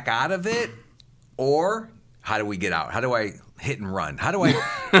back out of it, or how do we get out? How do I hit and run? I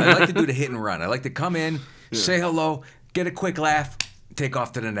like to do the hit and run. I like to come in, say hello, get a quick laugh, take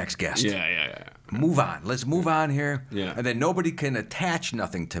off to the next guest. Yeah. Move on. Let's move on here. Yeah. And then nobody can attach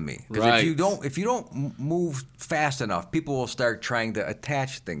nothing to me. Because right. if you don't move fast enough, people will start trying to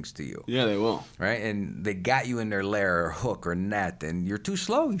attach things to you. Yeah, they will. Right? And they got you in their lair or hook or net, and you're too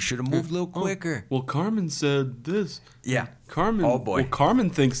slow. You should have moved a little quicker. Well, Carmen said this. Yeah. Carmen. Oh, boy. Well, Carmen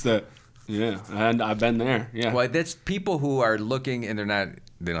thinks that. Yeah, and I've been there. Yeah. Well, that's people who are looking, and they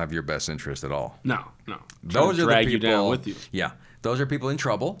don't have your best interest at all. No. Those are drag the people you down with you. Yeah. Those are people in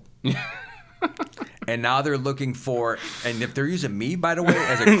trouble. And now they're looking for, and if they're using me, by the way,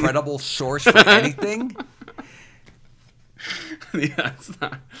 as a credible source for anything. Yeah, it's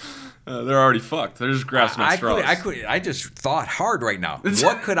not. They're already fucked. They're just grasping at straws. I just thought hard right now.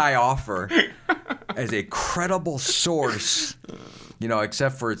 What could I offer as a credible source, you know,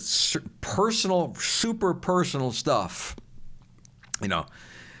 except for personal, super personal stuff, you know,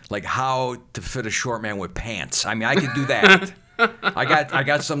 like how to fit a short man with pants. I mean, I could do that. I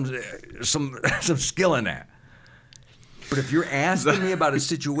got some skill in that. But if you're asking me about a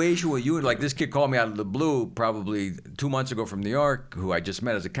situation where you, like this kid called me out of the blue probably 2 months ago from New York, who I just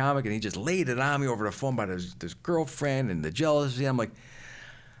met as a comic, and he just laid it on me over the phone about his girlfriend and the jealousy. I'm like,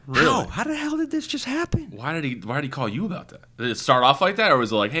 really? How the hell did this just happen? Why did he call you about that? Did it start off like that, or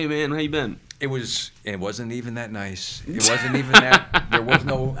was it like, hey man, how you been? It wasn't even that nice. It wasn't even that. There was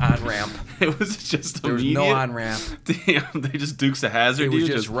no on-ramp. It was just there immediate. was no on-ramp. Damn, they just Dukes of Hazzard. It was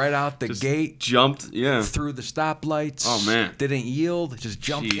just right out the gate. Jumped, through the stoplights. Oh man, didn't yield. Just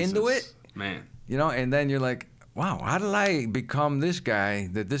jumped into it. Man, you know, and then you're like, wow, how did I become this guy?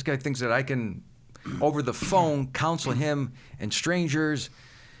 That this guy thinks that I can, over the phone, counsel him and strangers,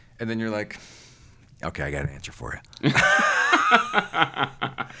 and then you're like, okay, I got an answer for you.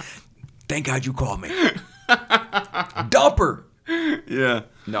 Thank God you called me. Dumper. Yeah.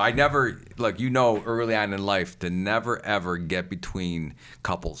 No, I never, look, you know early on in life to never, ever get between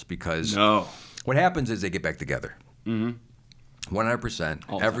couples because what happens is they get back together. Mm-hmm. 100%.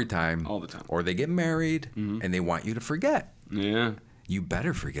 All the Every time. time. All the time. Or they get married and they want you to forget. Yeah. You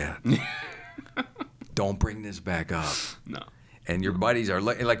better forget. Don't bring this back up. No. And your buddies are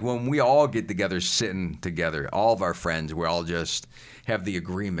like when we all get together, sitting together, all of our friends, we all just have the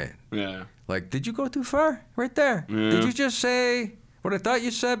agreement. Yeah. Like, did you go too far right there? Yeah. Did you just say what I thought you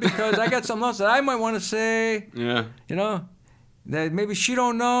said? Because I got something else that I might want to say. Yeah. You know, that maybe she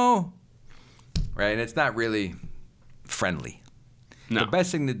don't know. Right? And it's not really friendly. No. The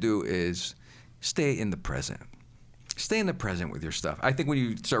best thing to do is stay in the present. Stay in the present with your stuff. I think when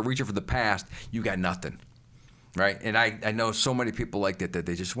you start reaching for the past, you got nothing. Right? And I know so many people like that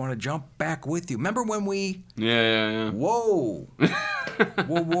they just want to jump back with you. Remember when we... Yeah. Whoa.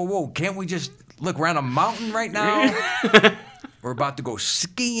 Whoa. Can't we just look around a mountain right now? We're about to go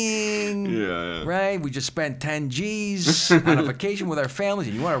skiing. Yeah. Right? We just spent 10 G's on a vacation with our families,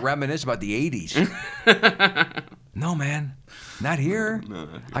 and you want to reminisce about the 80s. No, man. Not here. No.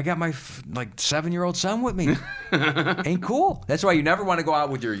 I got my 7-year-old son with me. Ain't cool. That's why you never want to go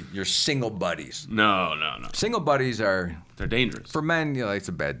out with your single buddies. No. Single buddies are... They're dangerous. For men, it's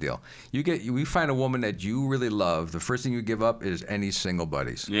a bad deal. We find a woman that you really love. The first thing you give up is any single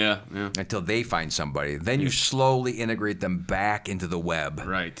buddies. Yeah. Until they find somebody. Then you slowly integrate them back into the web.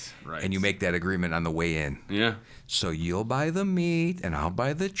 Right. And you make that agreement on the way in. Yeah. So you'll buy the meat, and I'll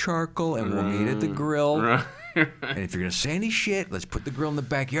buy the charcoal, and we'll meet at the grill. Right. And if you're going to say any shit, let's put the grill in the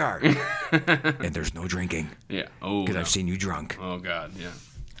backyard. And there's no drinking. Yeah. Oh, Because I've seen you drunk. Oh, God, yeah.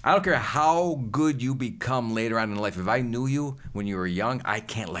 I don't care how good you become later on in life. If I knew you when you were young, I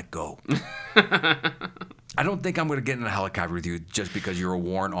can't let go. I don't think I'm going to get in a helicopter with you just because you're a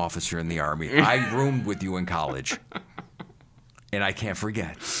warrant officer in the Army. I roomed with you in college. And I can't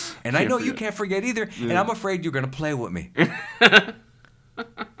forget. And I know you can't forget either. Yeah. And I'm afraid you're going to play with me.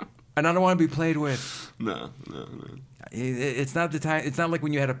 And I don't want to be played with. No. It's not the time. It's not like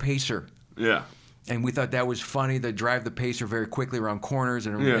when you had a pacer. Yeah. And we thought that was funny to drive the pacer very quickly around corners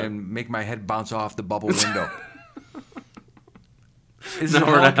and make my head bounce off the bubble window. Now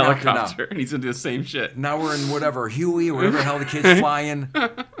we're in a helicopter, and he's going to do the same shit. Now we're in whatever, Huey, or whatever the hell the kid's flying.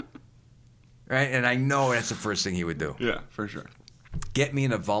 Right? And I know that's the first thing he would do. Yeah, for sure. Get me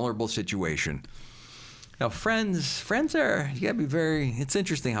in a vulnerable situation. Now, friends are, you got to be it's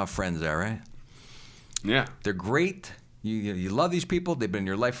interesting how friends are, right? Yeah. They're great. You love these people. They've been in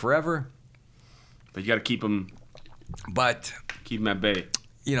your life forever. But you got to keep them at bay.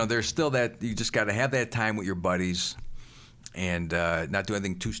 There's still that, you just got to have that time with your buddies and not do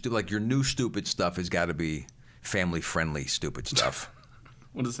anything too stupid. Like your new stupid stuff has got to be family-friendly stupid stuff.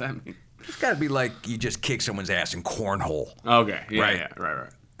 What does that mean? It's got to be like you just kick someone's ass in cornhole. Okay. Yeah, right? Yeah. Right.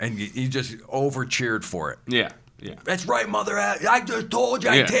 And you just over-cheered for it. Yeah. That's right, mother ass. I just told you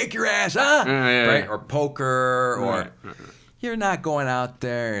I'd take your ass, huh? Right? Or poker, or you're not going out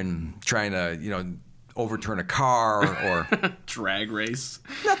there and trying to, overturn a car or drag race.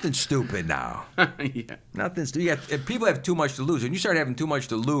 Nothing stupid now. Yeah. Nothing stupid. If people have too much to lose. When you start having too much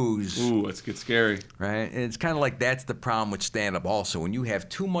to lose, ooh, it gets scary. Right? And it's kind of like that's the problem with stand-up also. When you have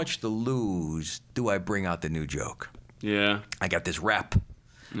too much to lose, do I bring out the new joke? Yeah. I got this rep.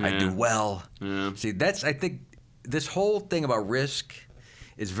 Yeah. I do well. Yeah. See, I think this whole thing about risk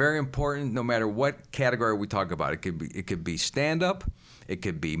is very important no matter what category we talk about. It could be stand-up. It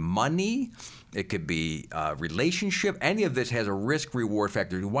could be money. It could be relationship. Any of this has a risk-reward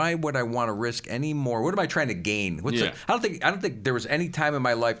factor. Why would I want to risk any more? What am I trying to gain? I don't think there was any time in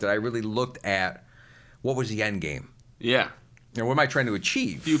my life that I really looked at what was the end game. Yeah. What am I trying to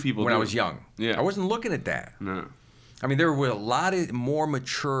achieve? Few people when do. I was young. Yeah. I wasn't looking at that. No. I mean, there were a lot of more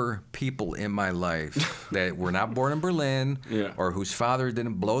mature people in my life that were not born in Berlin, or whose father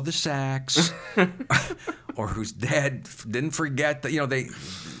didn't blow the sax, or whose dad didn't forget that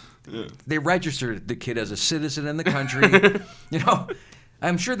they registered the kid as a citizen in the country.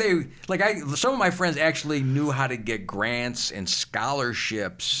 I'm sure some of my friends actually knew how to get grants and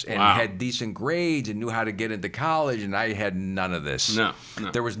scholarships and had decent grades and knew how to get into college, and I had none of this. No.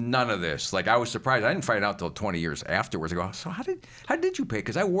 There was none of this. Like, I was surprised. I didn't find out until 20 years afterwards. I go, so how did you pay?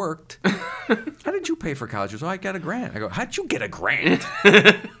 Because I worked. How did you pay for college? He goes, I got a grant. I go, how'd you get a grant?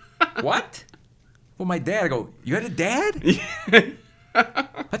 What? Well, my dad. I go, you had a dad?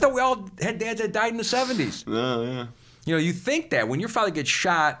 I thought we all had dads that died in the 70s. Oh, yeah. You think that when your father gets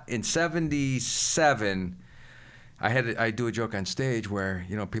shot in 77, I do a joke on stage where,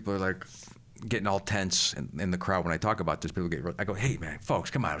 people are like getting all tense in the crowd when I talk about this. I go, hey, man, folks,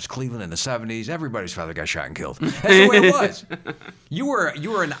 come on. It was Cleveland in the 70s. Everybody's father got shot and killed. That's the way it was. You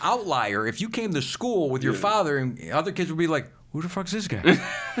were an outlier if you came to school with your father, and other kids would be like, who the fuck's this guy?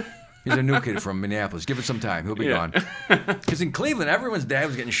 He's a new kid from Minneapolis. Give it some time. He'll be gone. Because in Cleveland, everyone's dad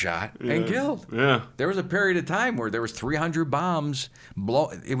was getting shot and killed. Yeah. There was a period of time where there was 300 bombs.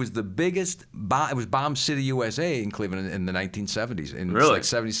 It was the biggest bomb. It was Bomb City, USA in Cleveland in the 1970s. In Really? like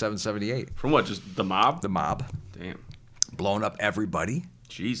 77, 78. From what? Just the mob? The mob. Damn. Blowing up everybody.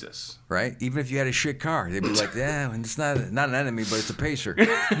 Jesus. Right? Even if you had a shit car, they'd be like, yeah, it's not an enemy, but it's a pacer.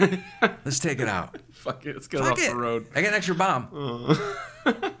 Let's take it out. Fuck it. Let's get Fuck off it. the road. I got an extra bomb.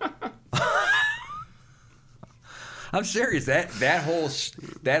 I'm serious. That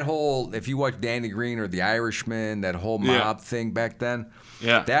whole if you watch Danny Green or The Irishman, that whole mob thing back then,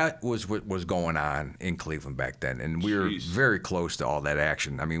 that was what was going on in Cleveland back then, and we were very close to all that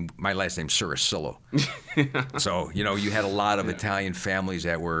action. I mean, my last name's Cirisillo, so you had a lot of Italian families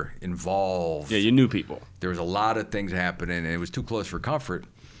that were involved. Yeah, you knew people. There was a lot of things happening, and it was too close for comfort.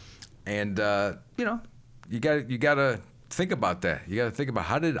 And you got to think about that. You got to think about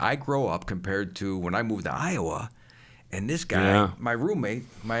how did I grow up compared to when I moved to Iowa. And this guy, my roommate,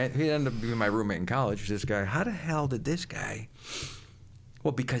 he ended up being my roommate in college. This guy, how the hell did this guy?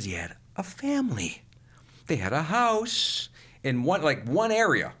 Well, because he had a family. They had a house in one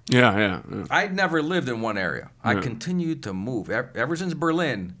area. Yeah. I'd never lived in one area. I continued to move ever since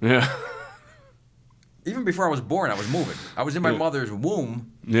Berlin. Yeah. Even before I was born, I was moving. I was in my mother's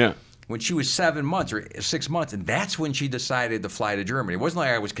womb. Yeah. When she was 7 months or 6 months, and that's when she decided to fly to Germany. It wasn't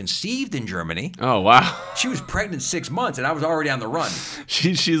like I was conceived in Germany. Oh, wow. She was pregnant 6 months, and I was already on the run.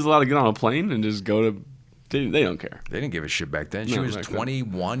 She's allowed to get on a plane and just go to... They don't care. They didn't give a shit back then. She was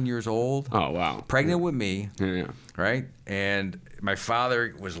 21 years old. Oh, wow. Pregnant with me. Yeah. Right? And my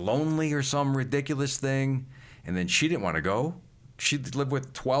father was lonely or some ridiculous thing, and then she didn't want to go. She lived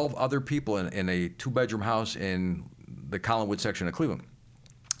with 12 other people in a 2-bedroom house in the Collinwood section of Cleveland.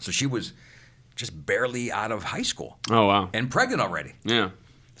 So she was just barely out of high school. Oh, wow. And pregnant already. Yeah.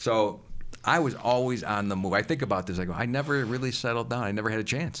 So I was always on the move. I think about this. I go, I never really settled down. I never had a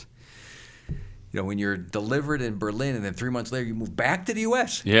chance. When you're delivered in Berlin and then 3 months later you move back to the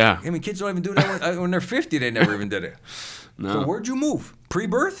U.S. Yeah. I mean, kids don't even do that when they're 50. They never even did it. No. So where'd you move?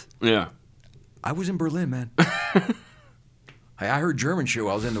 Pre-birth? Yeah. I was in Berlin, man. I heard German shit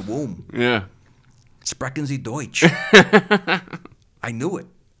while I was in the womb. Yeah. Sprechen Sie Deutsch. I knew it.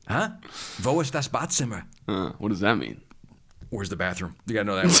 Huh? Wo ist das Badzimmer? What does that mean? Where's the bathroom? You gotta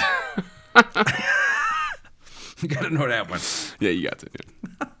know that one. You gotta know that one. Yeah, you got to.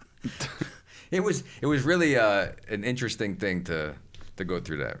 Yeah. It was really an interesting thing to go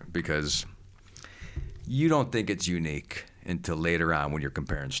through that, because you don't think it's unique until later on when you're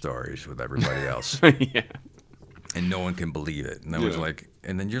comparing stories with everybody else. Yeah. And no one can believe it. And I was like,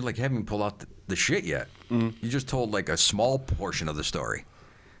 and then you're like, haven't pulled out the shit yet. You just told like a small portion of the story.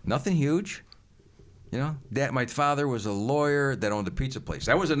 Nothing huge. That my father was a lawyer that owned a pizza place.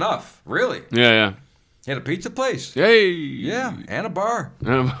 That was enough, really. Yeah. He had a pizza place. Yay. Yeah, and a bar.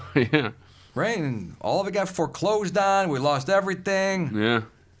 Yeah. Right, and all of it got foreclosed on. We lost everything. Yeah.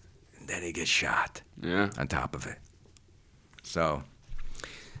 And then he gets shot. Yeah. On top of it. So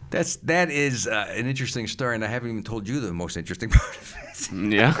that is an interesting story, and I haven't even told you the most interesting part of it.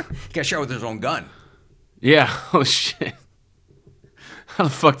 Yeah. He got shot with his own gun. Yeah. Oh shit. How the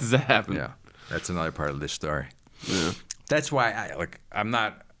fuck does that happen? Yeah, that's another part of this story. Yeah. That's why I'm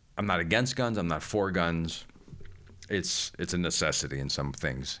not against guns. I'm not for guns. It's a necessity in some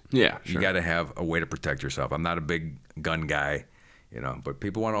things. Yeah, sure. You got to have a way to protect yourself. I'm not a big gun guy, but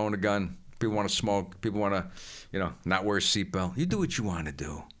people want to own a gun. People want to smoke. People want to, not wear a seatbelt. You do what you want to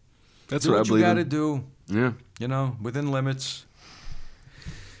do. That's do what I what you believe got to in. do. Yeah. Within limits.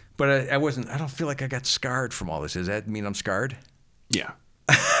 But I don't feel like I got scarred from all this. Does that mean I'm scarred? Yeah.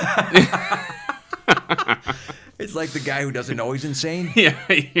 It's like the guy who doesn't know he's insane. Yeah,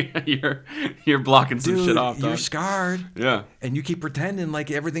 you're blocking some Dude, shit off. You're dog. scarred. Yeah. And you keep pretending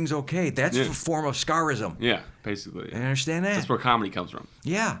like everything's okay. That's a form of scarism. Yeah, basically. You Yeah. understand that? That's where comedy comes from.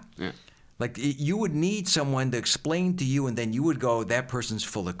 Yeah. Yeah. Like you would need someone to explain to you, and then you would go, "That person's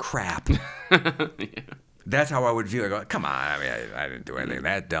full of crap." Yeah. That's how I would view it. I go, "Come on, I mean, I didn't do anything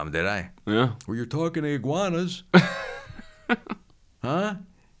that dumb, did I?" Yeah. Well, you're talking to iguanas. Huh?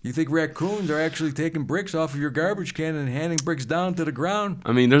 You think raccoons are actually taking bricks off of your garbage can and handing bricks down to the ground?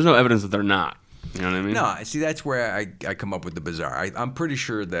 I mean, there's no evidence that they're not. You know what I mean? No, see, that's where I come up with the bizarre. I'm pretty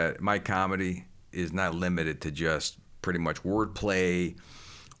sure that my comedy is not limited to just pretty much wordplay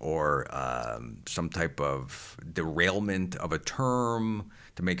or some type of derailment of a term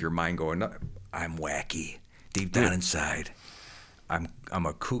to make your mind go, "No, I'm wacky deep down inside. I'm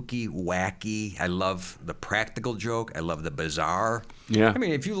a kooky, wacky. I love the practical joke. I love the bizarre." Yeah. I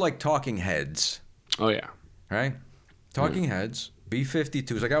mean, if you like Talking Heads, Oh, yeah. right? Talking Heads,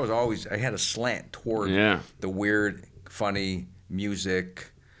 B-52s. Like I had a slant toward the weird, funny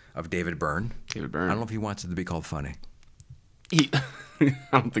music of David Byrne. David Byrne. I don't know if he wants it to be called funny. I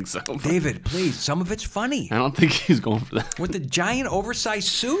don't think so. David, please. Some of it's funny. I don't think he's going for that. With the giant oversized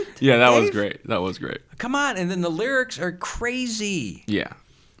suit? Yeah, that Dave? was great. That was great. Come on. And then the lyrics are crazy. Yeah.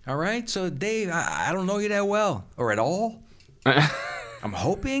 All right? So, Dave, I don't know you that well or at all. I'm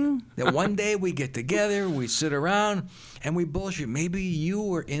hoping that one day we get together, we sit around, and we bullshit. Maybe you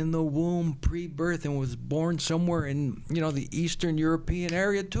were in the womb pre-birth and was born somewhere in, the Eastern European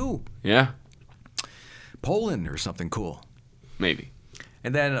area too. Yeah. Poland or something cool. Maybe.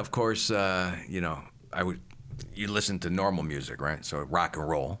 And then, of course, you listen to normal music, right? So rock and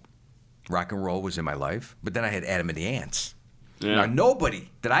roll. Rock and roll was in my life. But then I had Adam and the Ants. Yeah. Now, nobody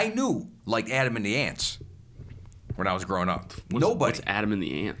that I knew liked Adam and the Ants when I was growing up. Nobody. What's Adam and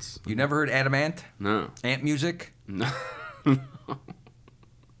the Ants? You never heard Adam Ant? No. Ant music? No.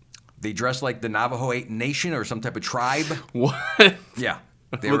 They dress like the Navajo Nation or some type of tribe. What? Yeah.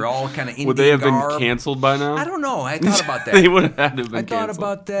 They were all kind of Indian Would they have garb. been canceled by now? I don't know. I thought about that. They would have had to have been I thought canceled.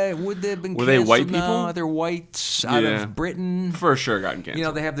 about that. Would they have been Were canceled they white now? people? They're whites out of Britain. For sure gotten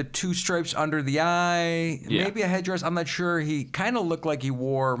canceled. They have the two stripes under the eye. Yeah. Maybe a headdress. I'm not sure. He kind of looked like he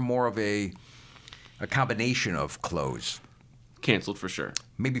wore more of a combination of clothes. Canceled for sure.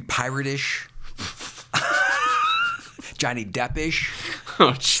 Maybe pirate-ish. Johnny Depp-ish.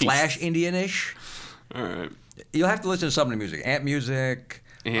 Oh, jeez. / Indian-ish. All right. You'll have to listen to some of the music. Ant music.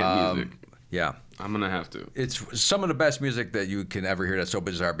 Music. Yeah. I'm going to have to. It's some of the best music that you can ever hear. That's so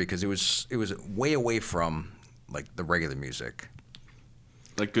bizarre because it was way away from like the regular music.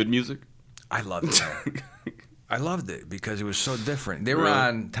 Like good music? I loved it. I loved it because it was so different. They were Really?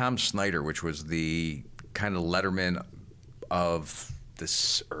 on Tom Snyder, which was the kind of Letterman of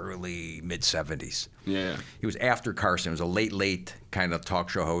this early mid-'70s. Yeah. He was after Carson. It was a late kind of talk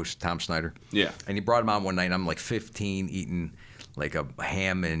show host, Tom Snyder. Yeah. And he brought him on one night, and I'm like 15 eating like a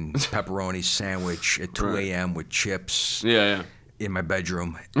ham and pepperoni sandwich at 2 a.m. with chips Yeah. in my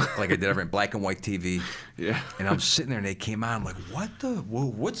bedroom, like I did every black and white TV. Yeah. And I'm sitting there, and they came on. I'm like,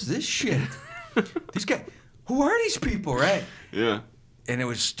 what's this shit? These guys, who are these people, right? Yeah. And it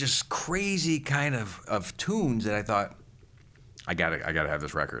was just crazy kind of tunes that I thought, I gotta have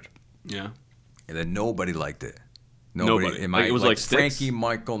this record. Yeah. And then nobody liked it. Nobody. In my, It was like Styx? Frankie,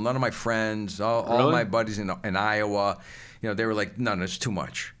 Michael, none of my friends, all Really? my buddies in Iowa, they were like, no, it's too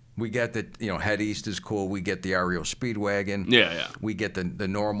much. We get that, Head East is cool. We get the REO Speedwagon. Yeah. We get the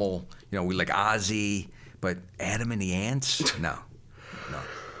normal, we like Ozzy. But Adam and the Ants? No.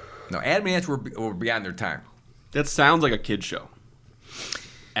 Adam and the Ants were beyond their time. That sounds like a kid show.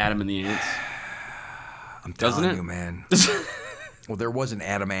 Adam and the Ants. I'm Doesn't telling it? you, man. Well, there was an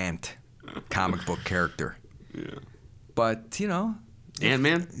Adam Ant comic book character. Yeah. But,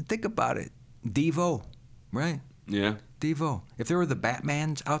 Ant-Man? think about it. Devo, right? Yeah. Devo. If there were the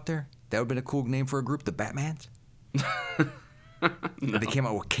Batmans out there, that would have been a cool name for a group, the Batmans. No. They came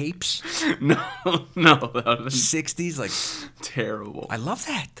out with capes. No. That would have been 60s, like, terrible. I love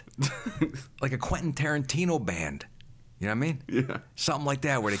that. Like a Quentin Tarantino band. You know what I mean? Yeah. Something like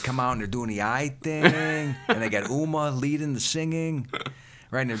that, where they come out and they're doing the eye thing, and they got Uma leading the singing,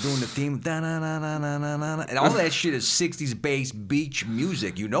 right? And they're doing the theme, da-na-na-na-na-na-na, and all that shit is 60s bass beach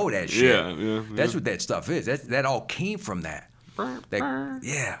music. You know that shit. Yeah. That's what that stuff is. That all came from that.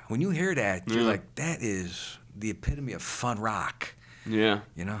 Yeah, when you hear that, you're like, that is the epitome of fun rock. Yeah.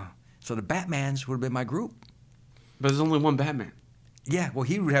 So the Batmans would have been my group. But there's only one Batman. Yeah, well,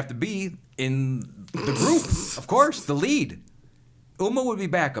 he would have to be in the group, of course, the lead. Uma would be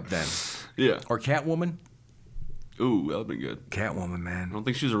backup then. Yeah. Or Catwoman. Ooh, that would be good. Catwoman, I man. don't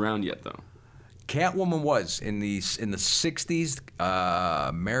think she was around yet, though. Catwoman was in the 60s.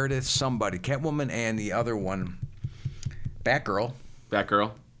 Meredith somebody. Catwoman and the other one, Batgirl.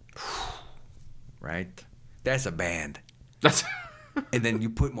 Batgirl. Right? That's a band. That's. And then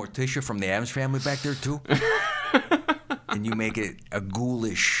you put Morticia from the Addams Family back there too. And you make it a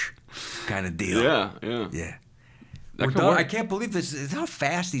ghoulish kind of deal. Yeah. Yeah. That We're could done. work. I can't believe this is how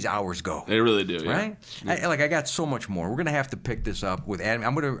fast these hours go. They really do. Yeah. Right? Yeah. I got so much more. We're gonna have to pick this up with Ant.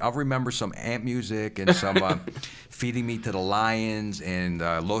 I'll remember some Ant music and some Feeding Me to the Lions and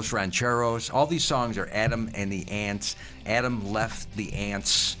Los Rancheros. All these songs are Adam and the Ants. Adam left the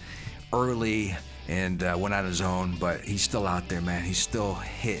Ants early and went on his own, but he's still out there, man. He's still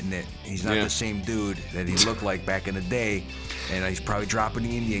hitting it. He's not the same dude that he looked like back in the day, and he's probably dropping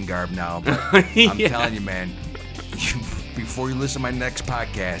the Indian garb now. But I'm telling you, man, before you listen to my next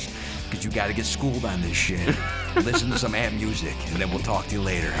podcast, because you got to get schooled on this shit, listen to some Ant music, and then we'll talk to you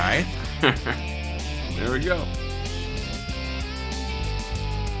later, all right? There we go.